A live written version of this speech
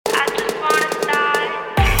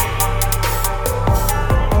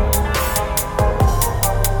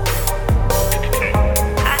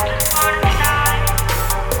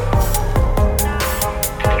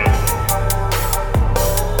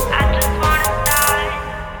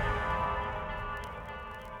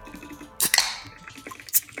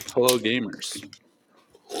Hello, gamers.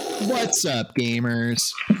 What's up,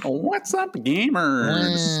 gamers? What's up,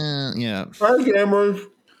 gamers? Yeah. Hi, gamers.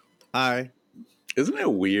 Hi. Isn't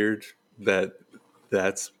it weird that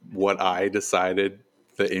that's what I decided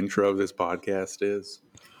the intro of this podcast is?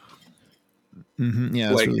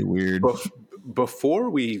 Yeah, it's really weird.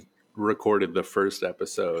 Before we recorded the first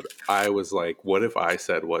episode, I was like, what if I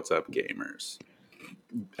said, what's up, gamers?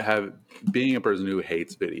 Being a person who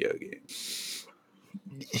hates video games.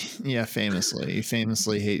 Yeah, famously. You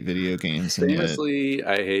famously hate video games. Famously,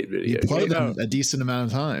 I hate video games. You play them a decent amount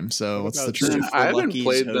of time, so what's the truth? I haven't Lucky's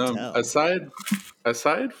played Hotel. them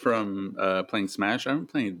aside from playing Smash. I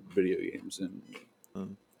haven't played video games in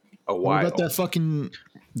a while. What about that fucking?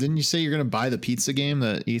 Didn't you say you're going to buy the pizza game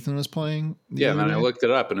that Ethan was playing? Yeah, and then I looked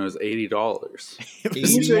it up and it was $80. It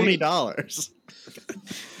was $20.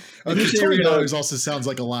 I think $80 also sounds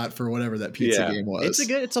like a lot for whatever that pizza game was.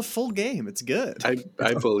 It's a full game. It's good.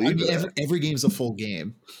 I believe that. Every game's a full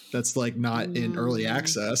game. That's like not in early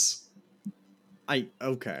access.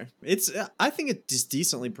 Okay. I think it's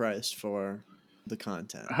decently priced for the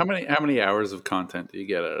content. How many hours of content do you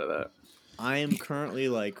get out of that? I am currently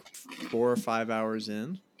like 4 or 5 hours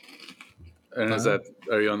in. And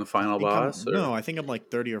are you on the final boss? No, I think I'm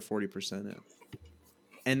like 30 or 40% in.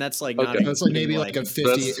 And that's like Okay. not That's like maybe like a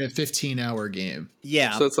 15-hour game.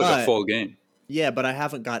 Yeah. So it's like a full game. Yeah, but I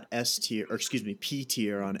haven't got P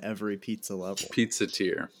tier on every pizza level. Pizza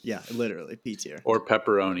tier. Yeah, literally P tier. Or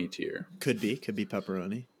pepperoni tier. Could be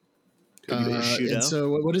pepperoni. And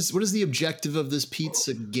so what is the objective of this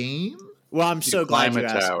pizza game? Well, I'm so glad you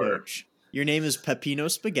asked, tower. Coach. Your name is Peppino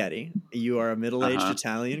Spaghetti. You are a middle-aged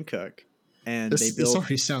Italian cook, and This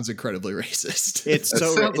already sounds incredibly racist. It's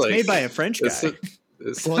made by a French guy.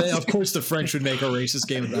 Well, of course, the French would make a racist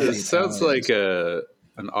game about it. It sounds like an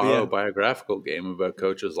autobiographical game about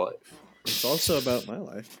Coach's life. It's also about my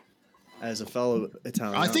life as a fellow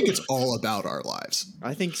Italian. I think it's all about our lives.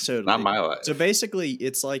 I think so. Not my life. So basically,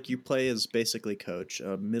 it's like you play as basically Coach,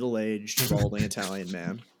 a middle-aged, balding Italian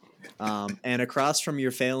man. And across from your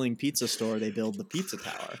failing pizza store, they build the pizza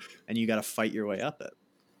tower, and you got to fight your way up it.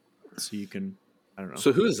 So you can, I don't know.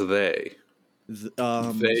 So who's they?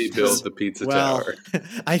 They build the pizza tower.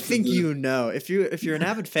 I think you know if you're an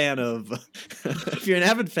avid fan of the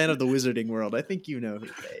Wizarding World, I think you know who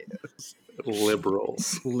they is.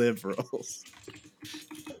 Liberals.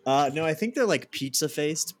 No, I think they're like pizza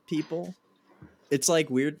faced people. It's like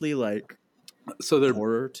weirdly like they're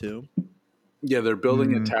horror too. Yeah, they're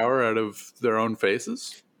building a tower out of their own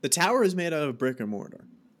faces. The tower is made out of brick and mortar.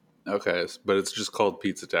 Okay, but it's just called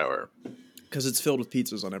Pizza Tower. Because it's filled with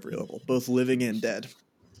pizzas on every level, both living and dead.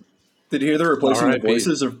 Did you hear they're replacing the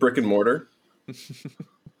voices of brick and mortar?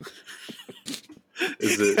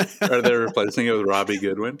 Are they replacing it with Robbie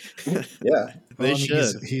Goodwin? Yeah. They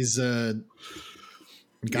should. He's got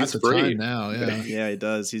the free time now, yeah. Yeah, he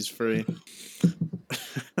does. He's free.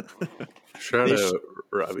 Shout out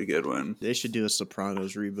Robbie Goodwin. They should do a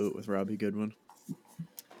Sopranos reboot with Robbie Goodwin.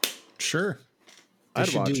 Sure. They I'd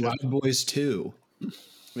should watch do it. Loud Boys 2.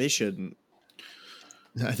 They shouldn't.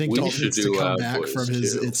 I think We Dalton should needs to do come Loud back Boys from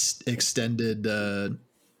his 2. its extended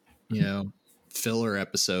filler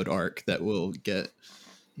episode arc that we'll get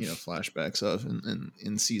flashbacks of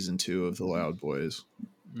in season 2 of the Loud Boys.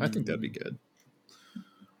 I think that'd be good.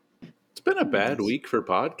 It's been a bad week for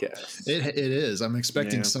podcasts. It is. I'm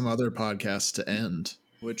expecting some other podcasts to end.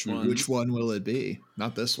 Which one? Which one will it be?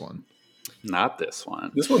 Not this one. Not this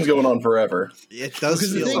one. This one's going on forever. It does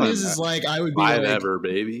Because the feel thing like is like I would be Live like, ever,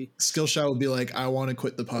 baby. Skillshot would be like, I want to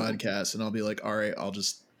quit the podcast, and I'll be like, all right, I'll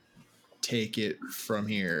just take it from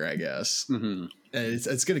here, I guess. Mm-hmm. And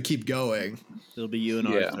it's gonna keep going. it'll be you and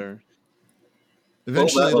Yeah. Arthur.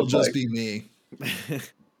 Eventually, that it'll look just like? be me.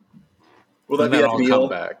 Will that And be then a I'll deal? come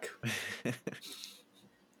back.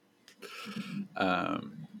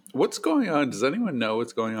 What's going on? Does anyone know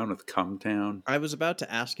what's going on with Cumtown? I was about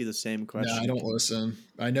to ask you the same question. No, I don't listen.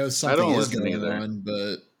 I know something is listen going either. on,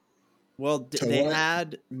 but Well, To they what?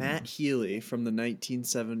 had Matt Healy from the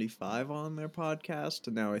 1975 on their podcast,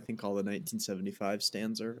 and now I think all the 1975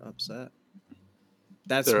 stands are upset.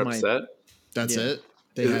 That's They're my upset. that's Yeah. it.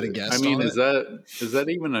 They had a guest. I mean, on is that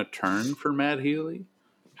even a turn for Matt Healy?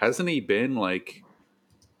 Hasn't he been like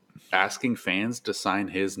asking fans to sign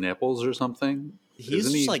his nipples or something? He's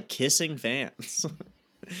Isn't just he- like kissing fans.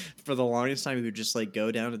 For the longest time, he would just like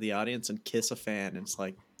go down to the audience and kiss a fan. And it's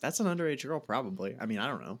like, that's an underage girl, probably. I mean, I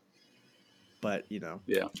don't know. But,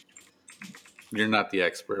 Yeah. You're not the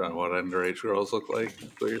expert on what underage girls look like.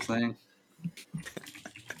 That's what you're saying.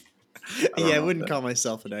 don't I know wouldn't that. call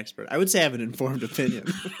myself an expert. I would say I have an informed opinion.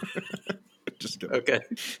 Just kidding. Okay.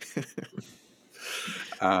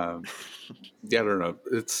 Yeah, I don't know.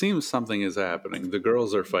 It seems something is happening. The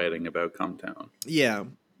girls are fighting about Cumtown. Yeah,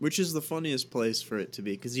 which is the funniest place for it to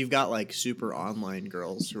be because you've got like super online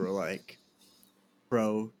girls who are like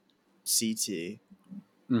pro CT,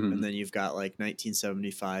 Mhm. and then you've got like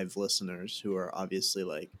 1975 listeners who are obviously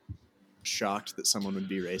like shocked that someone would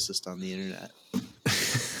be racist on the internet.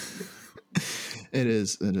 It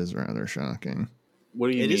is rather shocking. What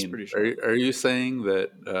do you It mean? is pretty shocking. Are you saying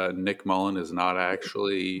that Nick Mullen is not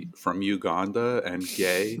actually from Uganda and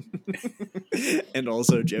gay? And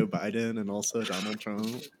also Joe Biden and also Donald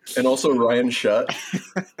Trump. And also Ryan Shutt.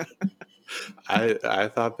 I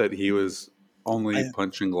thought that he was only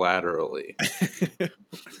punching laterally.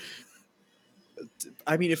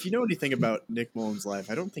 I mean, if you know anything about Nick Mullen's life,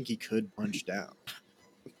 I don't think he could punch down.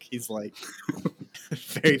 He's like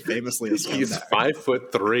very famously a He's scumbag.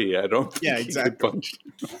 5'3". I don't think Yeah, he could exactly. punch.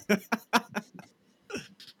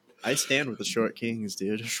 I stand with the short kings,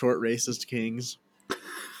 dude. Short racist kings.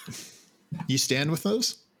 You stand with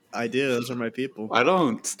those? I do. Those are my people. I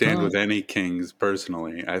don't stand with any kings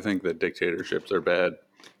personally. I think that dictatorships are bad.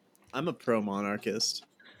 I'm a pro monarchist.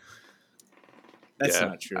 That's Yeah.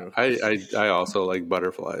 not true. I also like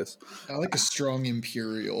butterflies. I like a strong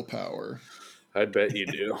imperial power. I bet you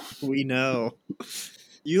do. We know.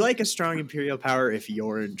 You like a strong imperial power if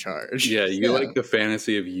you're in charge. Yeah, you Yeah. like the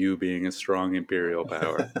fantasy of you being a strong imperial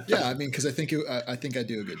power. Yeah, I mean, because I think I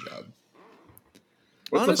do a good job.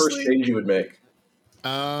 What's the first Honestly- change you would make?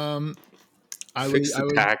 Fix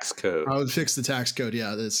the tax code. I would fix the tax code.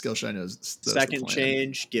 Yeah, the Skillshare knows. That's the Second plan.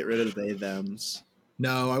 change, get rid of they thems.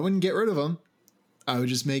 No, I wouldn't get rid of them. I would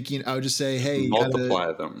just say, hey, you gotta-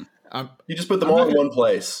 Multiply them. You just put them I'm all not in gonna- one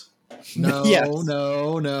place. No, Yes.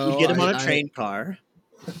 no. You get them on a I- train car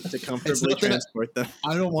to comfortably not that- transport them.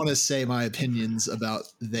 I don't want to say my opinions about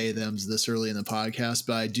they thems this early in the podcast,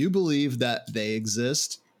 but I do believe that they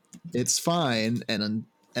exist. It's fine, and I'm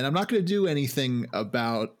not going to do anything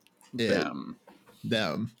about it.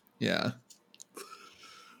 Them. Yeah.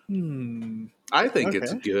 I think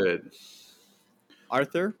it's Okay. good.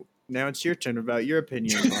 Arthur, now it's your turn about your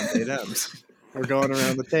opinions on they thems. We're going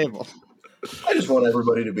around the table. I just want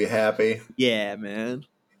everybody to be happy. Yeah, man.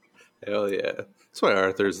 Hell yeah. That's why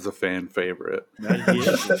Arthur's the fan favorite. That he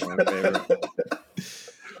is my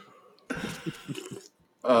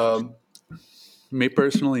favorite. Me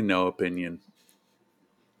personally, no opinion.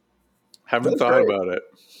 Haven't That's thought great. about it.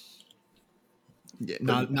 Yeah,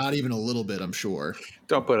 not even a little bit, I'm sure.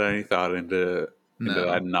 Don't put any thought into No.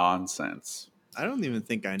 that nonsense. I don't even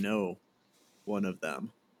think I know one of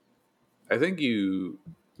them. I think you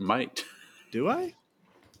might. Do I?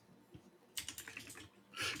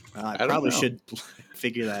 I don't probably know. should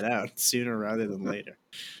figure that out sooner rather than later.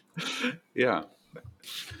 Yeah.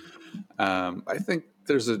 I think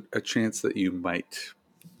there's a chance that you might.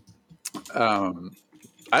 I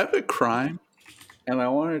have a crime, and I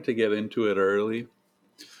wanted to get into it early.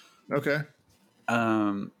 Okay.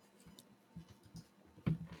 I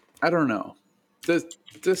don't know. This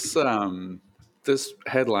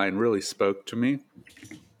headline really spoke to me,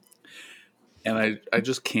 and I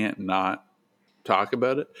just can't not talk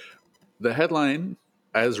about it. The headline,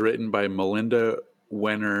 as written by Melinda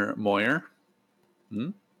Wenner Moyer,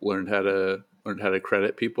 learned how to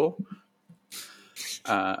credit people.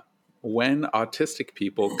 When autistic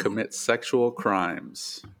people commit sexual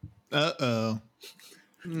crimes. Uh-oh.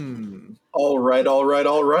 All right.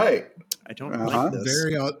 I don't like this.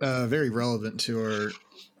 Very relevant to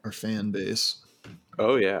our fan base.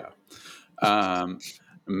 Oh yeah.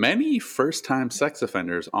 Many first-time sex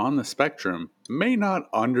offenders on the spectrum may not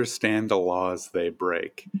understand the laws they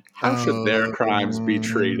break. How should their crimes be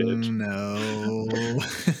treated? No.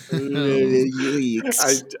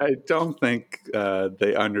 I don't think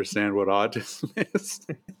they understand what autism is.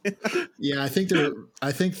 Yeah, I think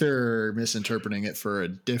they're misinterpreting it for a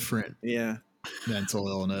different Yeah. mental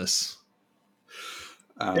illness.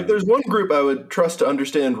 If there's one group I would trust to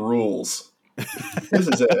understand rules, this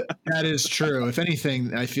is it. That is true. If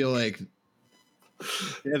anything, I feel like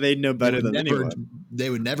Yeah, they'd know better than anyone.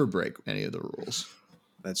 they would never break any of the rules.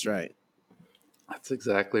 That's right. That's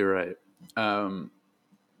exactly right.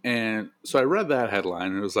 And so I read that headline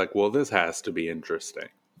and it was like, well, this has to be interesting.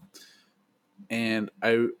 And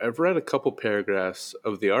I've read a couple paragraphs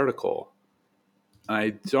of the article. And I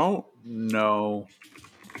don't know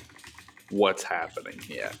what's happening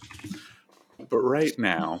yet. But right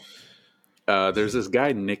now, there's this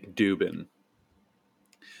guy, Nick Dubin.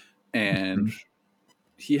 And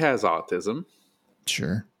he has autism,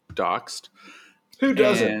 Sure. doxed. Who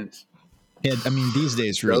doesn't? And Yeah, I mean these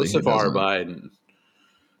days really. Joseph who R. doesn't? Biden.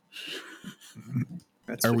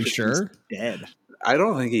 That's Are we because sure? he's dead. I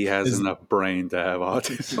don't think he has enough brain to have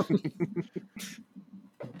autism.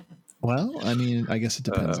 Well, I mean, I guess it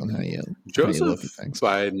depends on how you Joseph look at things.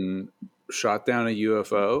 Biden shot down a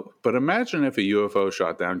UFO, but imagine if a UFO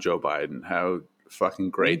shot down Joe Biden. How fucking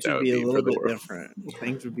great that would be a little for the bit world. different.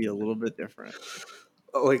 Things would be a little bit different.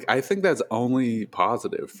 Like, I think that's only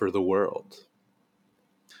positive for the world.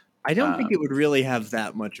 I don't think it would really have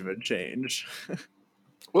that much of a change.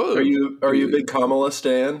 Whoa, Are you a big Kamala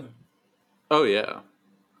stan? Oh yeah,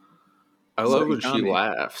 I So love when she yummy.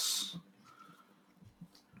 laughs.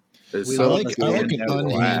 It's We so love I like cool an to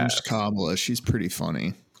unhinged laugh. Kamala. She's pretty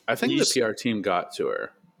funny. I think You the s- PR team got to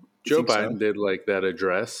her. You Joe think so? Biden did like that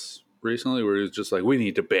address recently where he was just like, we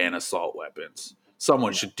need to ban assault weapons.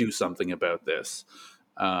 Someone should do something about this.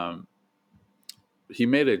 He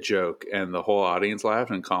made a joke and the whole audience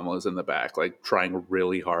laughed, and Kamala's in the back, like trying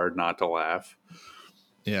really hard not to laugh.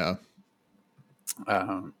 Yeah.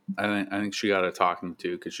 I think she got a talking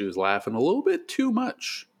to because she was laughing a little bit too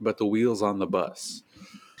much, but the wheels on the bus.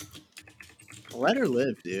 Let her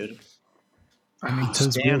live, dude. I mean,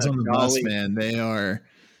 those Stan wheels a on the bus, jolly- man, they are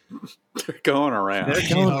They're going around. They're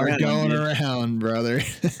going dude. around, brother.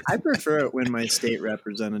 I prefer it when my state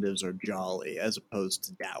representatives are jolly as opposed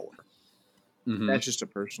to dour. Mhm. That's just a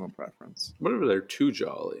personal preference. What if they're too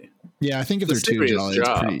jolly? Yeah, I think if It's they're a too serious jolly, job.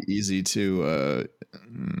 it's pretty easy to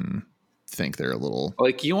think they're a little.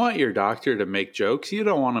 Like, you want your doctor to make jokes, you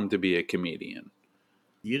don't want him to be a comedian.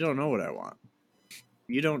 You don't know what I want.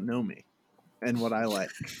 You don't know me and what I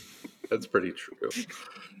like. That's pretty true.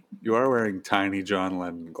 You are wearing tiny John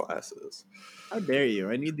Lennon glasses. How dare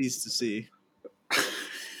you? I need these to see.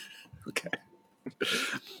 Okay.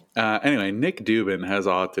 Anyway, Nick Dubin has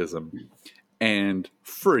autism, and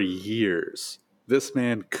for years, this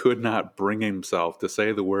man could not bring himself to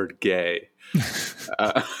say the word gay.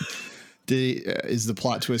 Is the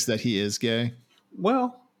plot twist that he is gay?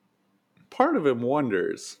 Well, part of him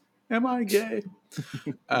wonders, am I gay?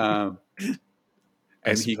 I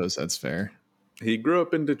And suppose that's fair. he grew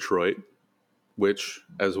up in Detroit, which,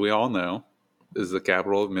 as we all know, is the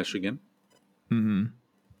capital of Michigan. Mm-hmm.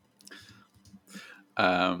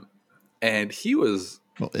 And he was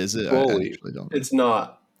Well, is it? I bullied. actually don't know. It's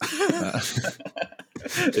not.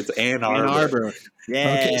 It's Ann Ann Arbor. Arbor.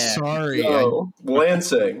 Yeah. Okay, sorry. No,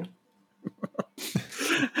 Lansing.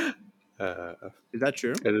 Is that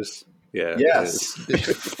true? I just, yeah. Yes. it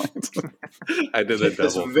is. I did a Take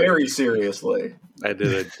this double. very seriously. I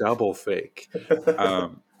did a double fake.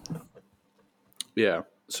 Yeah.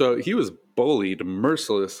 So he was bullied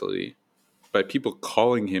mercilessly by people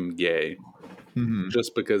calling him gay Mhm.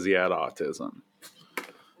 just because he had autism.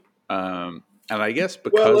 And I guess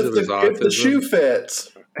because Well, of his if the shoe autism,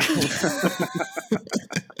 fits.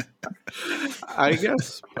 I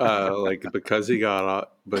guess like because he has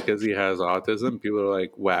autism, people are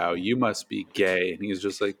like, "Wow, you must be gay," and he's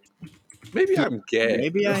just like, "Maybe I'm gay.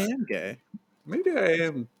 Maybe I am gay. Maybe I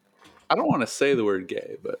am." I don't want to say the word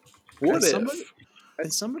gay, but what As if? somebody-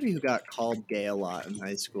 As somebody who got called gay a lot in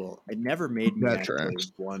high school, it never made me That actually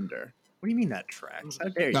tracks. wonder. What do you mean that tracks? How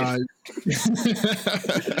dare you?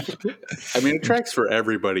 I mean, it tracks for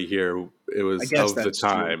everybody here. It I was guess of the that's true.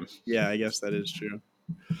 time. Yeah, I guess that is true.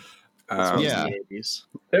 Yeah. The 80s.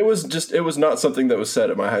 It was not something that was said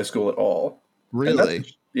at my high school at all. Really?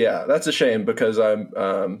 Yeah, that's a shame because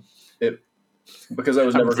because I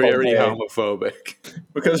was I'm never very called gay. homophobic.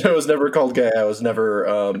 Because I was never called gay, I was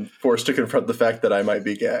never forced to confront the fact that I might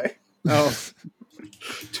be gay. Oh,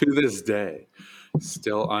 To this day,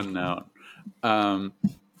 still unknown.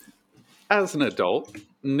 As an adult,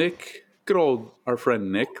 Nick, good old our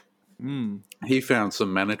friend Nick, he found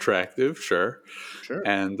some men attractive, sure. sure.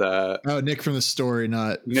 And Oh, Nick from the story,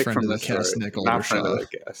 not Nick friend from of the the cast, story, Nick not friend of Aldershaw.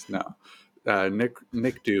 the cast, no.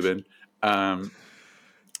 Nick Dubin.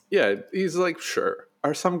 Yeah, he's like, sure.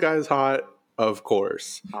 Are some guys hot? Of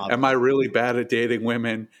course. Am I really bad at dating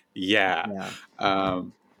women? Yeah. Yeah.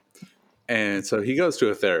 And so he goes to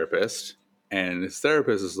a therapist, and his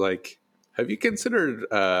therapist is like, have you considered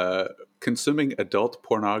consuming adult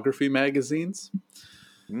pornography magazines?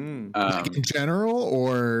 Mm. In general,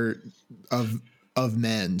 or of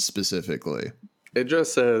men specifically? It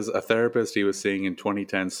just says a therapist he was seeing in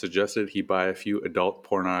 2010 suggested he buy a few adult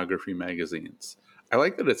pornography magazines. I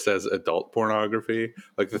like that it says adult pornography.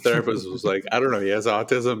 Like the therapist was like, I don't know, he has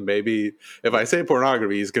autism. Maybe if I say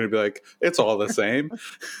pornography, he's going to be like, it's all the same.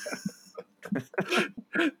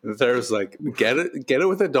 The therapist was like, get it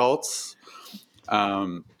with adults.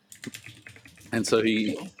 And so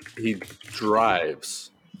he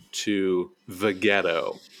drives to the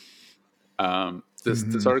ghetto.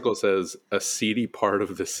 This article says a seedy part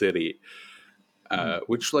of the city.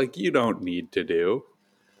 which like you don't need to do.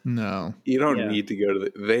 No. You don't Yeah. need to go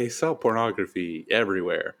to they sell pornography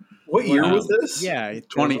everywhere. What year was Um, this? Yeah.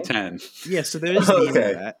 2010. Yeah, so there is the Okay.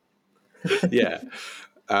 internet. Yeah.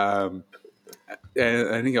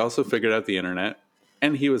 And he also figured out the internet,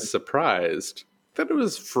 and he was surprised that it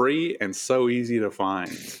was free and so easy to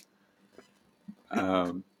find.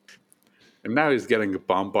 And now he's getting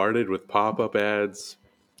bombarded with pop-up ads,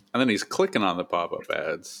 and then he's clicking on the pop-up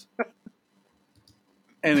ads.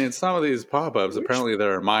 And in some of these pop-ups, apparently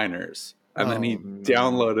there are minors. And then he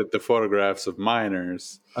downloaded the photographs of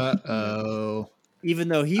minors. Uh-oh. Even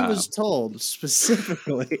though he was told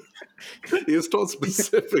specifically He was told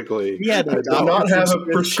specifically. he had I a did not doctor's have a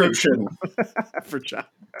prescription. for child.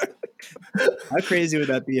 How crazy would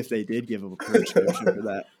that be if they did give him a prescription for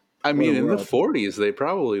that? I mean, What a in the world. 40s, they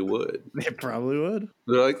probably would. They probably would.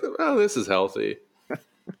 They're like, oh, this is healthy.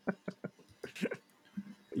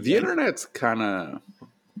 The internet's kind of...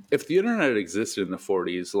 If the internet existed in the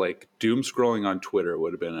 40s, like, doom scrolling on Twitter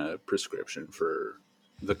would have been a prescription for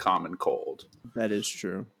the common cold. That is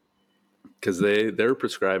true. Because they're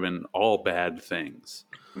prescribing all bad things.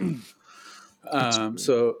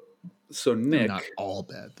 So Nick... Not all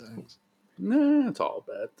bad things. Nah, it's all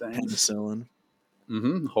bad things. Penicillin.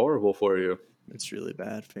 Horrible for you. It's really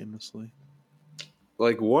bad, famously.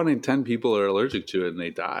 Like 1 in 10 people are allergic to it and they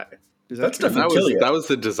die. Is That true? stuff would kill you. That was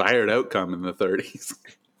the desired outcome in the 30s.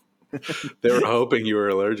 They were hoping you were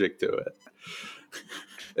allergic to it.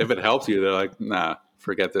 If it helps you, they're like, nah,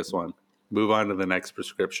 forget this one. Move on to the next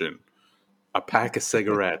prescription. A pack of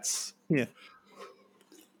cigarettes. Yeah.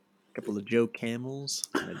 A couple of Joe Camels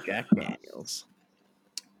and a Jack Daniels.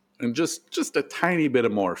 And just a tiny bit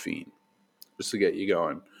of morphine. Just to get you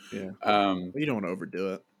going. Yeah. Um, You don't want to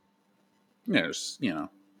overdo it. yeah, just a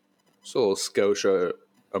little Scotia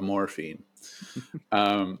of morphine.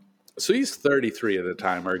 So he's 33 at the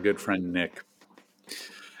time, our good friend Nick.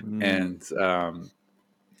 And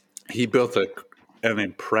he built an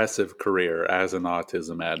impressive career as an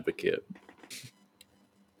autism advocate.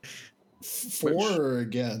 For or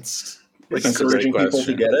against? Like That's a great encouraging people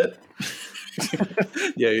to question. get it.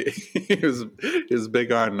 Yeah, he was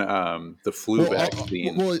big on the flu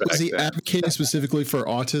vaccine. Well, back was he then. advocating specifically for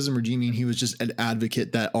autism, or do you mean he was just an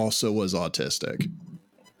advocate that also was autistic?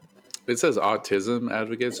 It says autism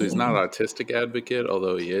advocate, so he's not autistic advocate,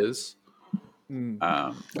 although he is.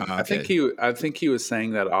 I think he was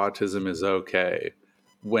saying that autism is okay,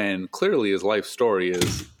 when clearly his life story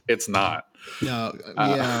is it's not. No,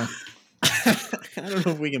 yeah. I don't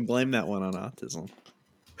know if we can blame that one on autism.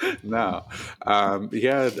 No, he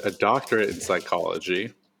had a doctorate in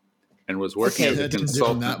psychology and was working Okay, as a That didn't do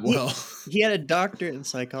him consultant. that well. He had a doctorate in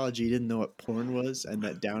psychology. He didn't know what porn was, and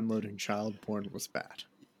that downloading child porn was bad.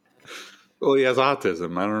 Well, he has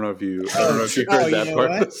autism. I don't know if you heard that you know part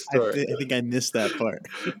what? of the story. I think I missed that part.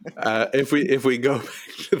 If we go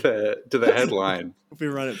back to the headline, If we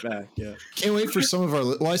run it back, yeah. Can't wait for some of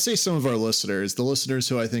our. Well, I say some of our listeners. The listeners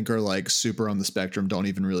who I think are like super on the spectrum don't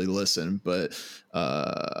even really listen, but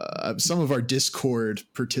some of our Discord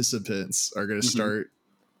participants are going to start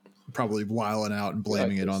probably wiling out and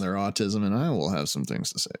blaming it on their autism, and I will have some things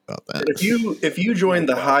to say about that. If you join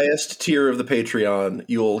the highest tier of the Patreon,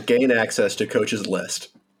 you'll gain access to Coach's list.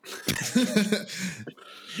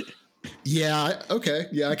 Yeah. Okay.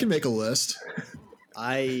 Yeah, I can make a list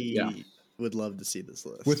I would love to see this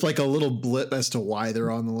list. with like a little blip as to why they're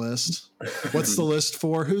on the list. What's the list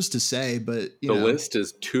for? Who's to say? But the list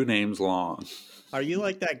is 2 names long, Are you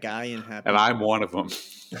like that guy in Happy? and I'm one of them.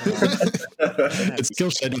 It's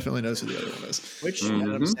Skillshare definitely knows who the other one is. Which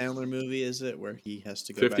Adam Sandler movie is it where he has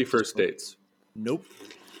to go 50 back to First school? Dates. Nope.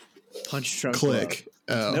 Punch Drunk Click.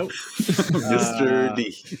 Oh. Love. Nope. Mr.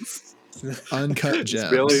 Deeds. Uncut gems.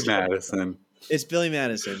 Billy Madison. It's Billy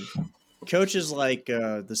Madison. Coach is like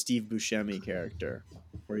the Steve Buscemi character,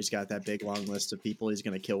 where he's got that big long list of people he's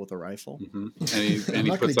going to kill with a rifle. And I'm he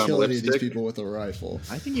not going puts to on kill any of these lipstick. people with a rifle.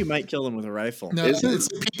 I think you might kill them with a rifle. No, Is it? it's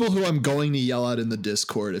the people who I'm going to yell at in the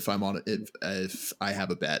Discord if I'm on if I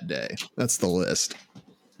have a bad day. That's the list.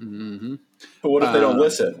 But what if they don't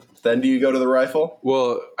listen? Then do you go to the rifle?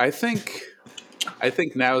 Well, I think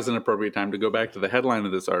now is an appropriate time to go back to the headline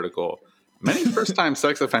of this article. Many first-time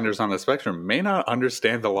sex offenders on the spectrum may not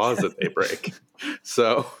understand the laws that they break.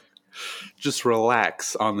 So just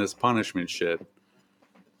relax on this punishment shit.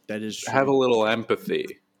 That is true. Have a little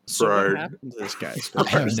empathy So for what our happened to this guy? I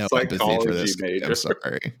have no empathy for psychology this. major. I'm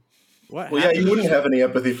sorry. What Well, yeah, happened? you wouldn't have any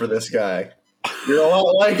empathy for this guy. You're a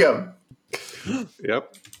lot like him.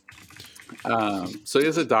 Yep. So he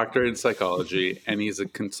has a doctorate in psychology, and he's a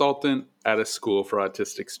consultant at a school for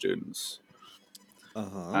autistic students.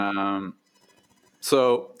 Uh-huh.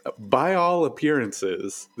 So, by all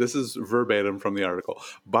appearances, this is verbatim from the article.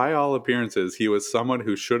 By all appearances, he was someone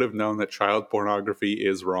who should have known that child pornography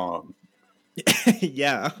is wrong.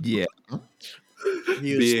 Yeah. Yeah.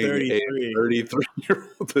 He was Being 33. a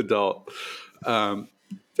 33-year-old adult.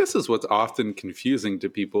 This is what's often confusing to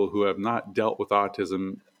people who have not dealt with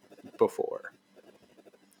autism before.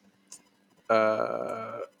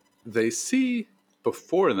 They see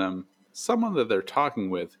before them someone that they're talking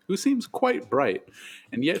with who seems quite bright,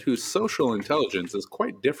 and yet whose social intelligence is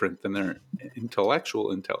quite different than their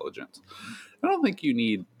intellectual intelligence. I don't think you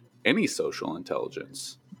need any social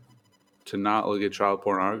intelligence to not look at child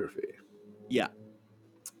pornography. Yeah.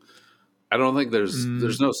 I don't think there's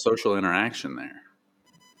no social interaction there.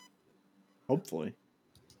 Hopefully.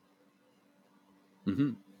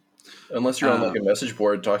 Mm-hmm. Unless you're on like a message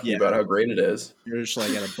board talking about how great it is. You're just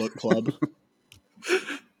like at a book club.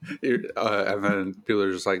 And then people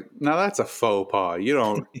are just like, "No, that's a faux pas. You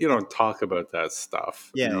don't talk about that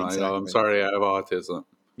stuff." Yeah, And you're exactly. like, "Oh, I'm sorry, I have autism."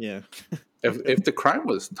 Yeah. If the crime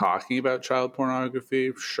was talking about child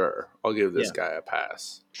pornography, sure, I'll give this guy a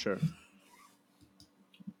pass. Sure.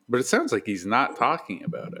 But it sounds like he's not talking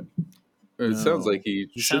about it. It sounds like he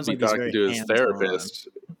should sounds be like he's talking very to his hands-on. therapist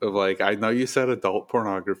of like, I know you said adult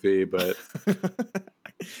pornography, but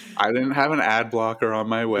I didn't have an ad blocker on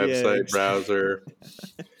my website browser.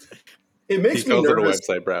 It makes He me calls it a nervous.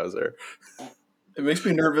 website browser. It makes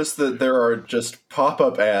me nervous that there are just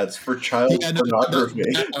pop-up ads for child pornography.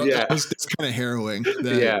 Yeah. It's kind of harrowing.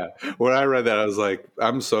 Yeah. When I read that, I was like,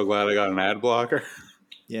 I'm so glad I got an ad blocker.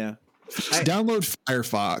 Yeah. Download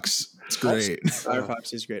Firefox. It's great.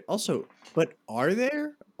 Firefox is great. Also, but are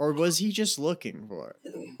there, or was he just looking for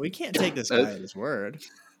it? We can't take this guy at his word.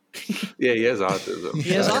 Yeah, he has autism. He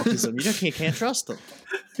has autism. You can't trust him.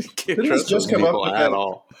 Can't Didn't trust this just those come up people with at that-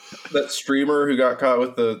 all. That streamer who got caught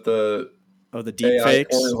with the Oh, the deep AI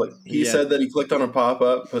fakes. porn, like, he said that he clicked on a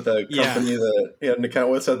pop-up, but the company that he had an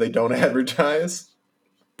account with said they don't advertise.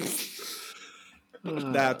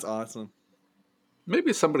 That's awesome.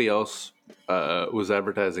 Maybe somebody else was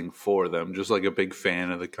advertising for them, just like a big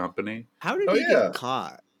fan of the company. How did Oh, he yeah. get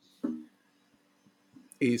caught?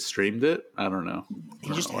 He streamed it? I don't know.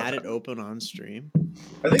 He just had it open on stream.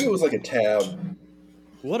 I think it was like a tab.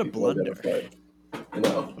 What a people blunder. identified. You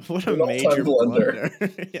know, What a an all-time major blunder.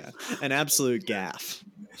 Yeah. An absolute gaffe.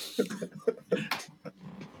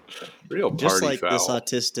 Real party Just like foul. this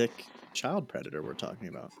autistic child predator we're talking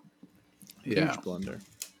about. Yeah. Huge blunder.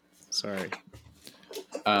 Sorry.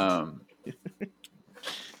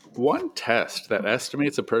 One test that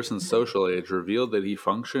estimates a person's social age revealed that he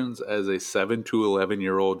functions as a 7 to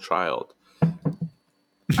 11-year-old child.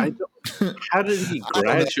 How did he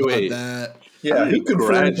graduate? That. Yeah, who could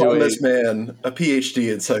find on graduate? this man a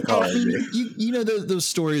PhD in psychology? You know those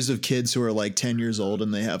stories of kids who are like 10 years old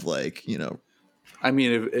and they have like, I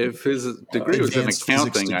mean, if his degree was in Advanced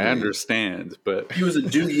physics accounting, I degree. understand, but He was a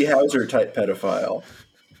Doogie Howser type pedophile.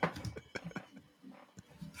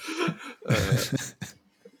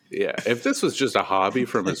 yeah, if this was just a hobby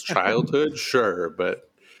from his childhood, sure,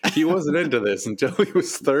 but he wasn't into this until he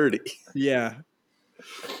was 30. Yeah.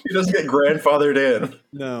 He doesn't get grandfathered in.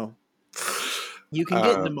 No. You can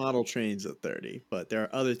get into model trains at 30, but there are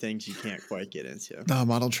other things you can't quite get into. oh,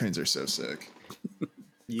 model trains are so sick.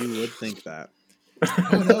 You would think that.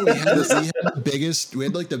 Oh no, we had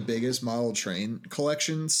the biggest model train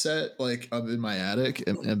collection set like up in my attic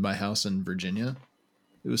in my house in Virginia.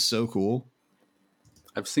 It was so cool.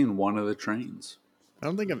 I've seen one of the trains. I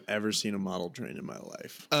don't think I've ever seen a model train in my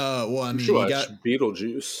life. Well, I mean, You you watch got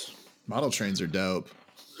Beetlejuice. model trains are dope.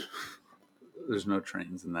 There's no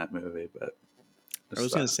trains in that movie, but I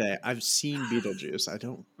was going to say, I've seen Beetlejuice. I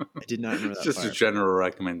did not remember that just part. a general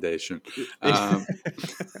recommendation.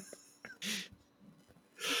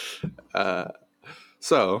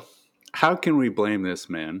 So, how can we blame this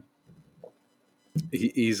man?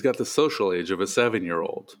 He's got the social age of a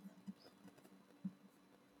 7-year-old.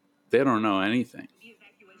 They don't know anything.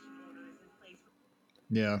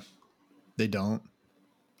 Yeah, they don't.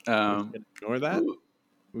 Ignore that?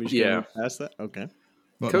 We should Yeah. move past that? Okay.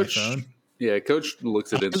 What, Coach, my phone? yeah, Coach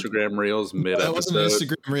looks at Instagram Reels mid That wasn't an episode.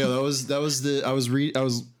 Instagram reel.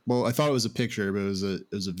 I thought it was a picture, but it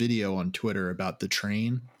was a video on Twitter about the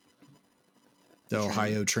train, the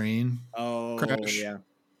Ohio train. Oh, Crash. yeah.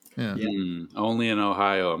 Yeah. Only in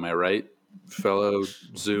Ohio, am I right, fellow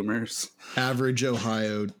Zoomers? Average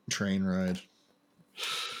Ohio train ride.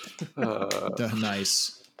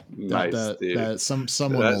 Nice. Nice, dude.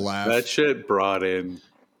 Someone will laugh. That shit brought in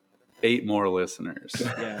 8 more listeners.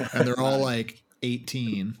 Yeah. And they're all like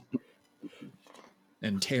 18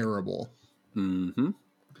 and terrible. Mm-hmm.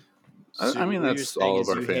 I mean, what you're that's saying all is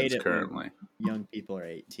of our you hate fans it when currently. young people are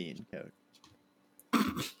 18, Coach.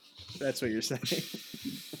 That's what you're saying.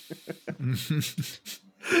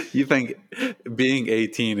 You think being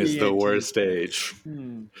 18 is Being the 18. worst age?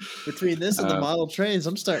 Between this and the model trains,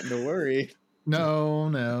 I'm starting to worry.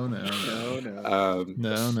 No.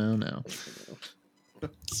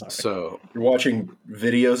 Sorry. So You're watching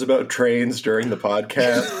videos about trains during the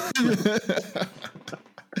podcast.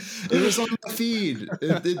 It was on my feed.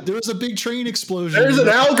 There was a big train explosion. There's an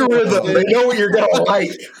algorithm. They know what you're gonna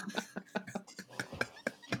like.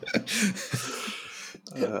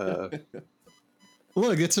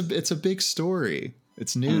 Look, it's a big story.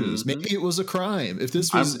 It's news. Maybe it was a crime. If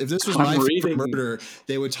this was I'm my favorite reading- murder,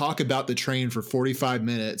 they would talk about the train for 45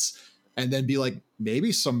 minutes and then be like,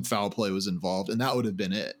 maybe some foul play was involved, and that would have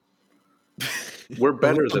been it. we're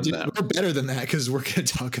better than them. We're better than that because we're going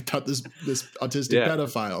to talk about this autistic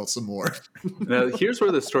pedophile some more. Now, here's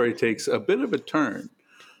where the story takes a bit of a turn.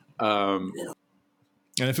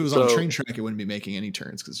 And if it was on a train track, it wouldn't be making any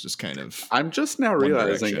turns because it's just kind of. I'm just now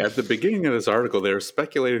realizing direction. at the beginning of this article, they were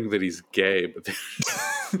speculating that he's gay, but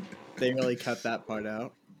They really cut that part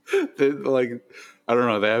out. like, I don't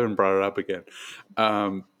know, they haven't brought it up again.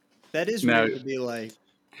 That is Now- weird to be like,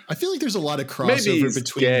 I feel like there's a lot of Maybe crossover he's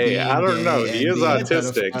between gay. being I don't gay know. and He is being a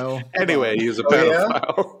autistic. pedophile. Anyway, he's a Oh, yeah?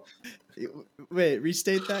 pedophile. wait,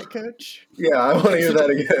 restate that, Coach? Yeah, I want to hear that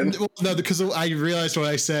again. Well, no, because I realized what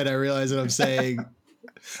I said. I realized what I'm saying.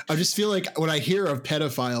 I just feel like when I hear of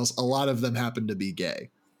pedophiles, a lot of them happen to be gay.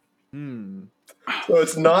 So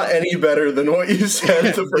it's not any better than what you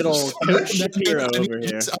said the Good first old Coach Shapiro over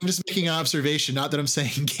here. I'm just making an observation. Not that I'm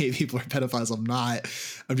saying gay people are pedophiles. I'm not.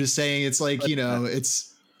 I'm just saying it's like,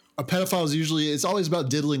 it's a pedophile is usually, it's always about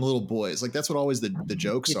diddling little boys. Like that's what always the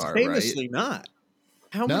jokes It's are, famously right? not.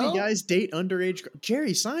 How No? many guys date underage?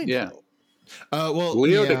 Jerry Seinfeld. Yeah. Well,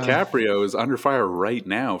 Leo yeah. DiCaprio is under fire right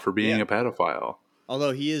now for being Yeah. a pedophile.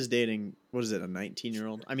 Although he is dating, what is it, a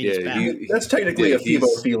 19-year-old? I mean, Yeah, it's bad. That's technically Yeah, a he's-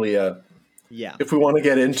 phebophilia, Yeah. if we want to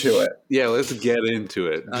get into it. Yeah, let's get into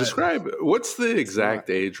it. Describe what's the exact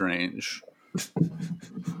age range?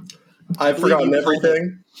 I've believe forgotten you called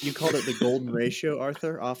everything. You called it the golden ratio,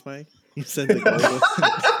 Arthur, off mic? You said the golden.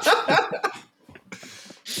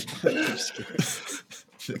 I'm just kidding.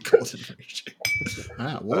 The golden ratio.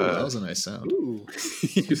 Ah, whoa, that was a nice sound. Ooh,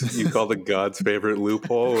 you call the God's favorite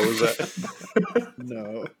loophole? What was that?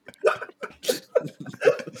 no.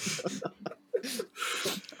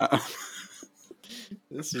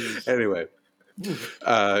 This is Anyway,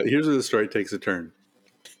 here's where the story takes a turn.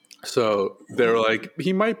 So they were like,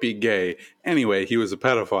 he might be gay. Anyway, he was a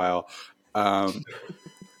pedophile.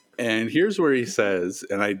 And here's where he says,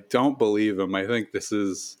 and I don't believe him, I think this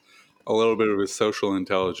is a little bit of his social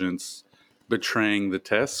intelligence betraying the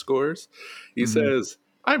test scores. He says,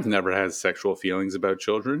 I've never had sexual feelings about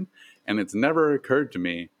children, and it's never occurred to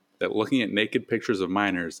me that looking at naked pictures of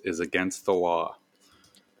minors is against the law.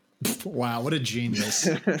 Wow, what a genius.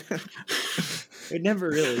 I never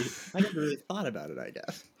really thought about it, I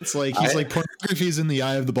guess. It's like he's like pornography is in the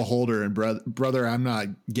eye of the beholder, and brother, I'm not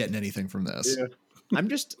getting anything from this. Yeah. I'm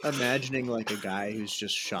just imagining like a guy who's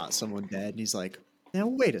just shot someone dead, and he's like, now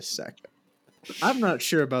wait a second. I'm not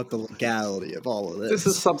sure about the legality of all of this. This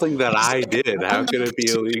is something that I did. How could it be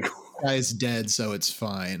illegal? Guy's dead, so it's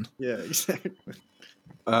fine. Yeah, exactly.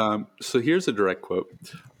 So here's a direct quote.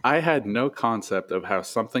 I had no concept of how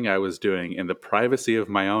something I was doing in the privacy of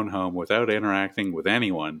my own home without interacting with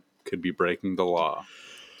anyone could be breaking the law.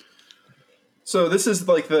 So this is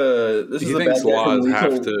like this He is the thinks bad guy from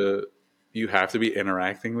laws you have to be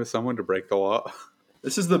interacting with someone to break the law.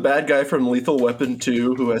 This is the bad guy from Lethal Weapon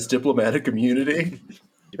 2 who has diplomatic immunity,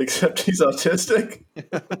 except he's autistic.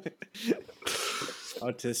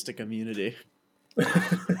 Autistic immunity.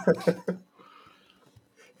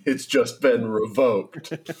 It's just been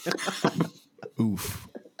revoked. Oof.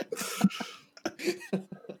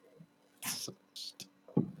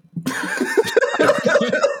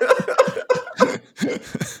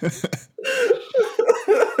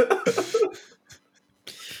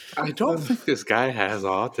 I don't think this guy has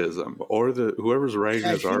autism, or whoever's writing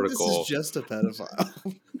I this think article. this is just a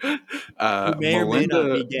pedophile. Who may or may Melinda,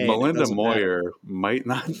 not be gay, but Melinda doesn't Moyer might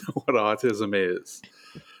not know what autism is.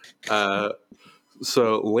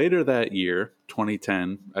 So later that year,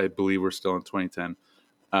 2010, I believe we're still in 2010,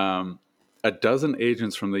 a dozen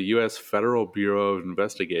agents from the U.S. Federal Bureau of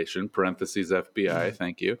Investigation, parentheses FBI,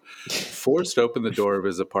 thank you, forced open the door of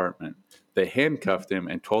his apartment. They handcuffed him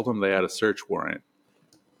and told him they had a search warrant.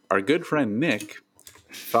 Our good friend Nick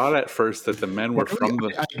thought at first that the men were from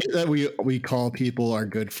the... I get that we call people our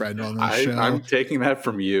good friend on the show. I'm taking that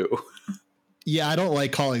from you. Yeah, I don't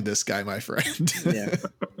like calling this guy my friend. Yeah.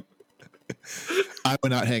 I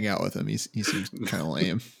would not hang out with him. He seems kind of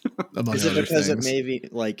lame. Among Is it other because things. it maybe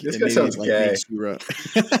like This it guy maybe sounds like gay. makes you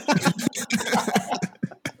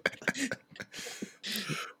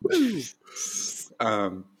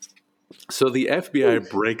So the FBI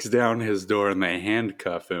breaks down his door and they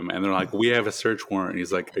handcuff him, and they're like, "We have a search warrant." And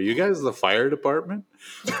he's like, "Are you guys the fire department?"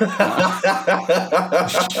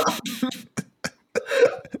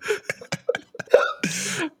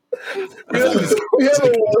 We have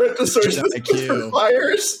a warrant to search Just this like place for you.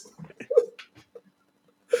 fires.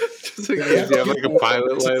 Just in case you have like a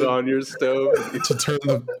pilot light on your stove. To turn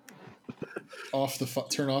off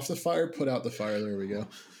the fire, put out the fire. There we go.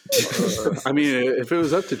 I mean, if it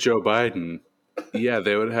was up to Joe Biden, yeah,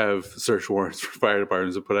 they would have search warrants for fire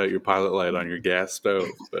departments to put out your pilot light on your gas stove.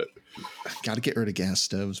 But Got to get rid of gas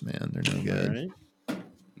stoves, man. They're no good. right?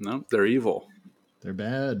 no, they're evil. They're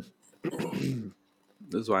bad.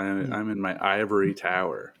 This is why I'm in my ivory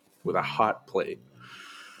tower with a hot plate.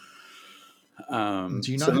 Do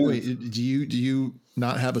you not? so- Wait, do you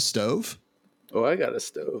not have a stove? Oh, I got a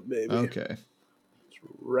stove, baby. Okay.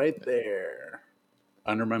 Right there.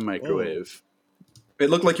 Under my microwave. It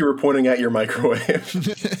looked like you were pointing at your microwave.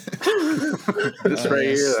 This right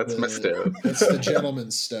here, that's my stove. That's the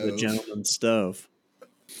gentleman's stove. The gentleman's stove.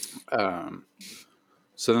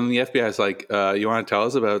 So then the FBI is like, you want to tell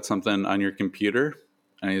us about something on your computer?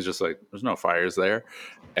 And he's just like, there's no fires there.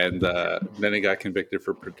 And then he got convicted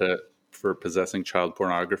for possessing child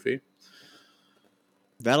pornography.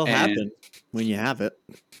 That'll And- happen when you have it.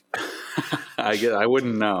 I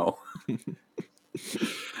wouldn't know.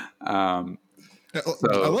 I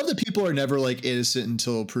love that people are never like innocent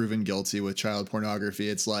until proven guilty with child pornography.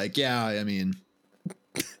 It's like, yeah, I mean,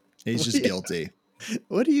 he's just guilty.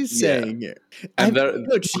 What are you saying here? And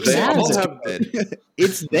Coach, they has all it. have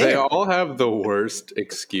It's they there. all have the worst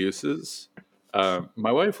excuses.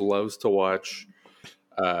 My wife loves to watch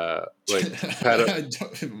like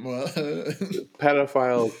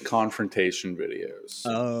pedophile confrontation videos.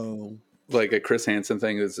 Oh, Like a Chris Hansen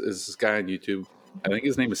thing is this guy on YouTube. I think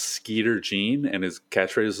his name is Skeeter Gene, and his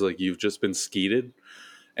catchphrase is like, "You've just been skeeted,"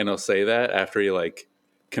 and he'll say that after he like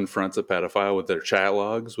confronts a pedophile with their chat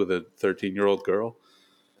logs with a 13-year-old girl.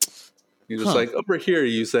 He's just like, over here,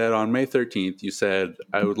 you said on May 13th, you said,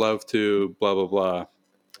 I would love to blah, blah, blah.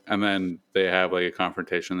 And then they have like a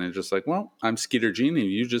confrontation. And they're just like, well, I'm Skeeter Gene and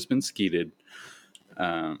you've just been skeeted.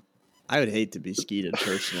 I would hate to be skeeted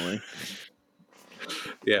personally.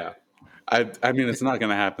 Yeah. I mean, it's not going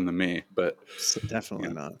to happen to me, but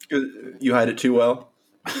Definitely not. You hide it too well.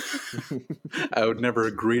 I would never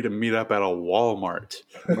agree to meet up at a Walmart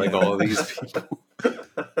like all of these people.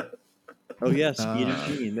 Oh yes, Skeeter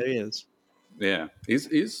Gene. There he is. Yeah,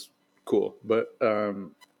 he's cool, but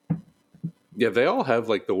yeah, they all have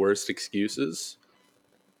like the worst excuses.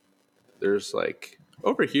 There's like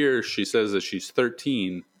over here, she says that she's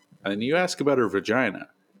 13, and you ask about her vagina.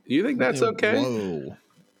 Do you think that's okay? Whoa.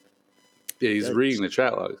 Yeah, he's reading the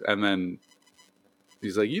chat logs, and then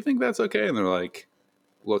he's like, "You think that's okay?" And they're like,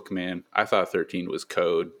 "Look, man, I thought 13 was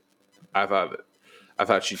code. I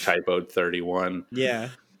thought she typoed 31." Yeah,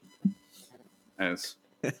 And it's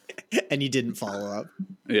and you didn't follow up.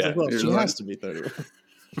 yeah, Like, well, you're she like, has to be 31.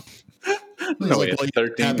 no way, Like, a what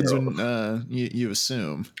 13 happens year old. when you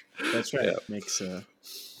assume. That's right. Yeah. Makes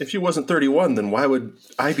If she wasn't 31, then why would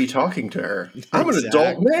I be talking to her? I'm an Exactly.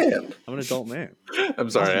 adult man. I'm an adult man. I'm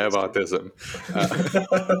sorry, I have autism.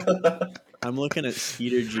 I'm looking at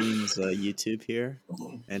Skeeter Gene's YouTube here,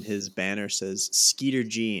 and his banner says "Skeeter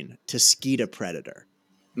Gene to skeet a predator."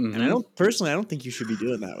 Mhm. And I don't think you should be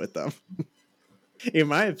doing that with them. In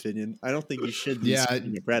my opinion, I don't think you should be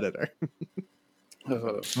skeeting a predator.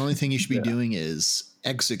 The only thing you should be doing is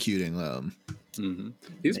executing them. Mhm.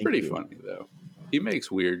 He's Thank pretty you. funny though. He makes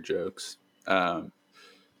weird jokes. A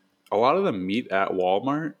lot of them meet at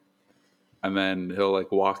Walmart, and then he'll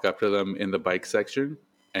like walk up to them in the bike section,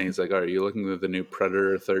 and he's like, "Are you looking at the new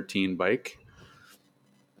Predator 13 bike?"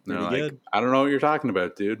 And they're Pretty like, good. "I don't know what you're talking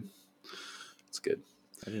about, dude." It's good.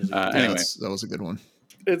 That is Yeah, Anyway, that was a good one.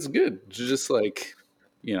 it's good to just like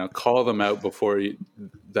call them out before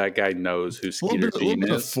that guy knows who A little Skeeter bit, a little Gene bit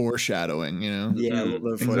of is. foreshadowing, you know. yeah, a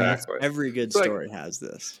little bit before that. Exactly. Every good It's like- story has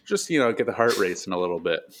this. Just get the heart racing a little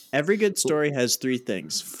bit. Every good story has three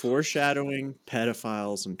things: foreshadowing,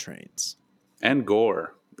 pedophiles, and trains. And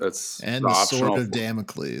gore. That's And the the optional sword of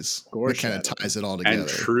Damocles. Gore That kind of shadow. ties it all together. and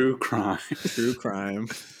true crime. True crime.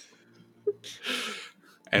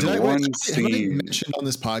 And Have one I scene. mentioned on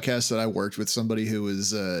this podcast that I worked with somebody who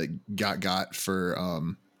was got for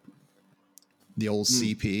the old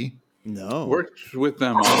CP? No. Worked with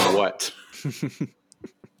them on what?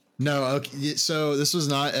 No, okay. So this was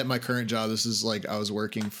not at my current job. This is like I was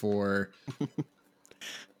working for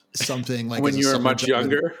something like when as a you were summer much job.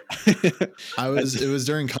 younger. It was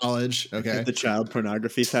during college. Okay. The child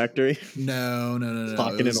pornography factory. No.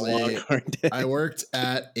 Clocking It in was a long hard day. I worked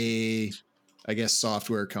at a, I guess,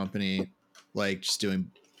 software company, like just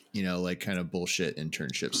doing, like kind of bullshit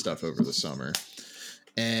internship stuff over the summer.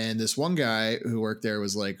 And this one guy who worked there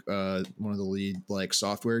was like one of the lead like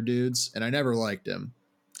software dudes, and I never liked him.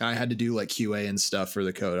 I had to do like QA and stuff for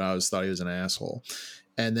the code. I always thought he was an asshole.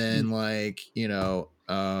 And then my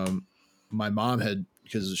mom had,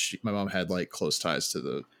 because my mom had like close ties to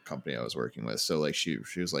the company I was working with. So like she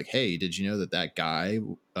was like, "Hey, did you know that guy,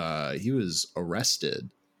 he was arrested?"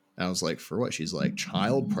 And I was like, "For what?" She's like,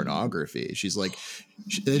 "Child pornography." She's like,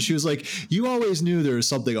 she was like, "You always knew there was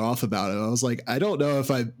something off about him." I was like, "I don't know if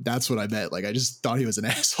that's what I meant. Like, I just thought he was an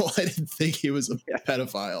asshole. I didn't think he was a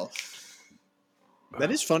pedophile." That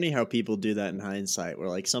is funny how people do that in hindsight, where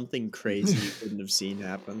like something crazy you couldn't have seen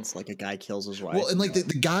happens, like a guy kills his wife. Well, and like the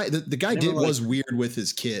guy Never, like- was weird with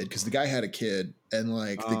his kid, because the guy had a kid, and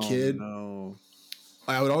like the kid, no.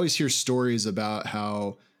 I would always hear stories about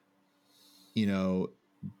how,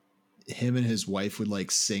 him and his wife would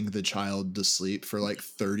like sing the child to sleep for like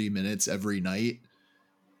 30 minutes every night,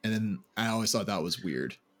 and then I always thought that was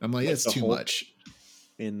weird. I'm like, it's too Hulk much.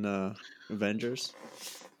 In Avengers.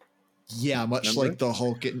 Yeah, much Remember? like the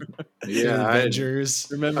Hulk in Yeah, Avengers.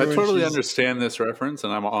 Remember? I when totally she's- understand this reference,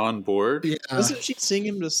 and I'm on board. Yeah. Doesn't she sing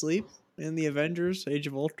him to sleep in the Avengers: Age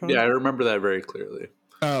of Ultron? Yeah, I remember that very clearly.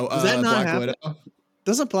 Oh, Does that not Black happen? Widow.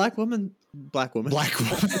 Doesn't Black Woman? Black Woman. Black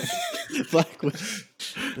Woman. That's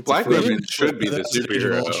Black a phrase. women should be the That's Age of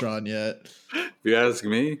superhero. Ultron yet. If you ask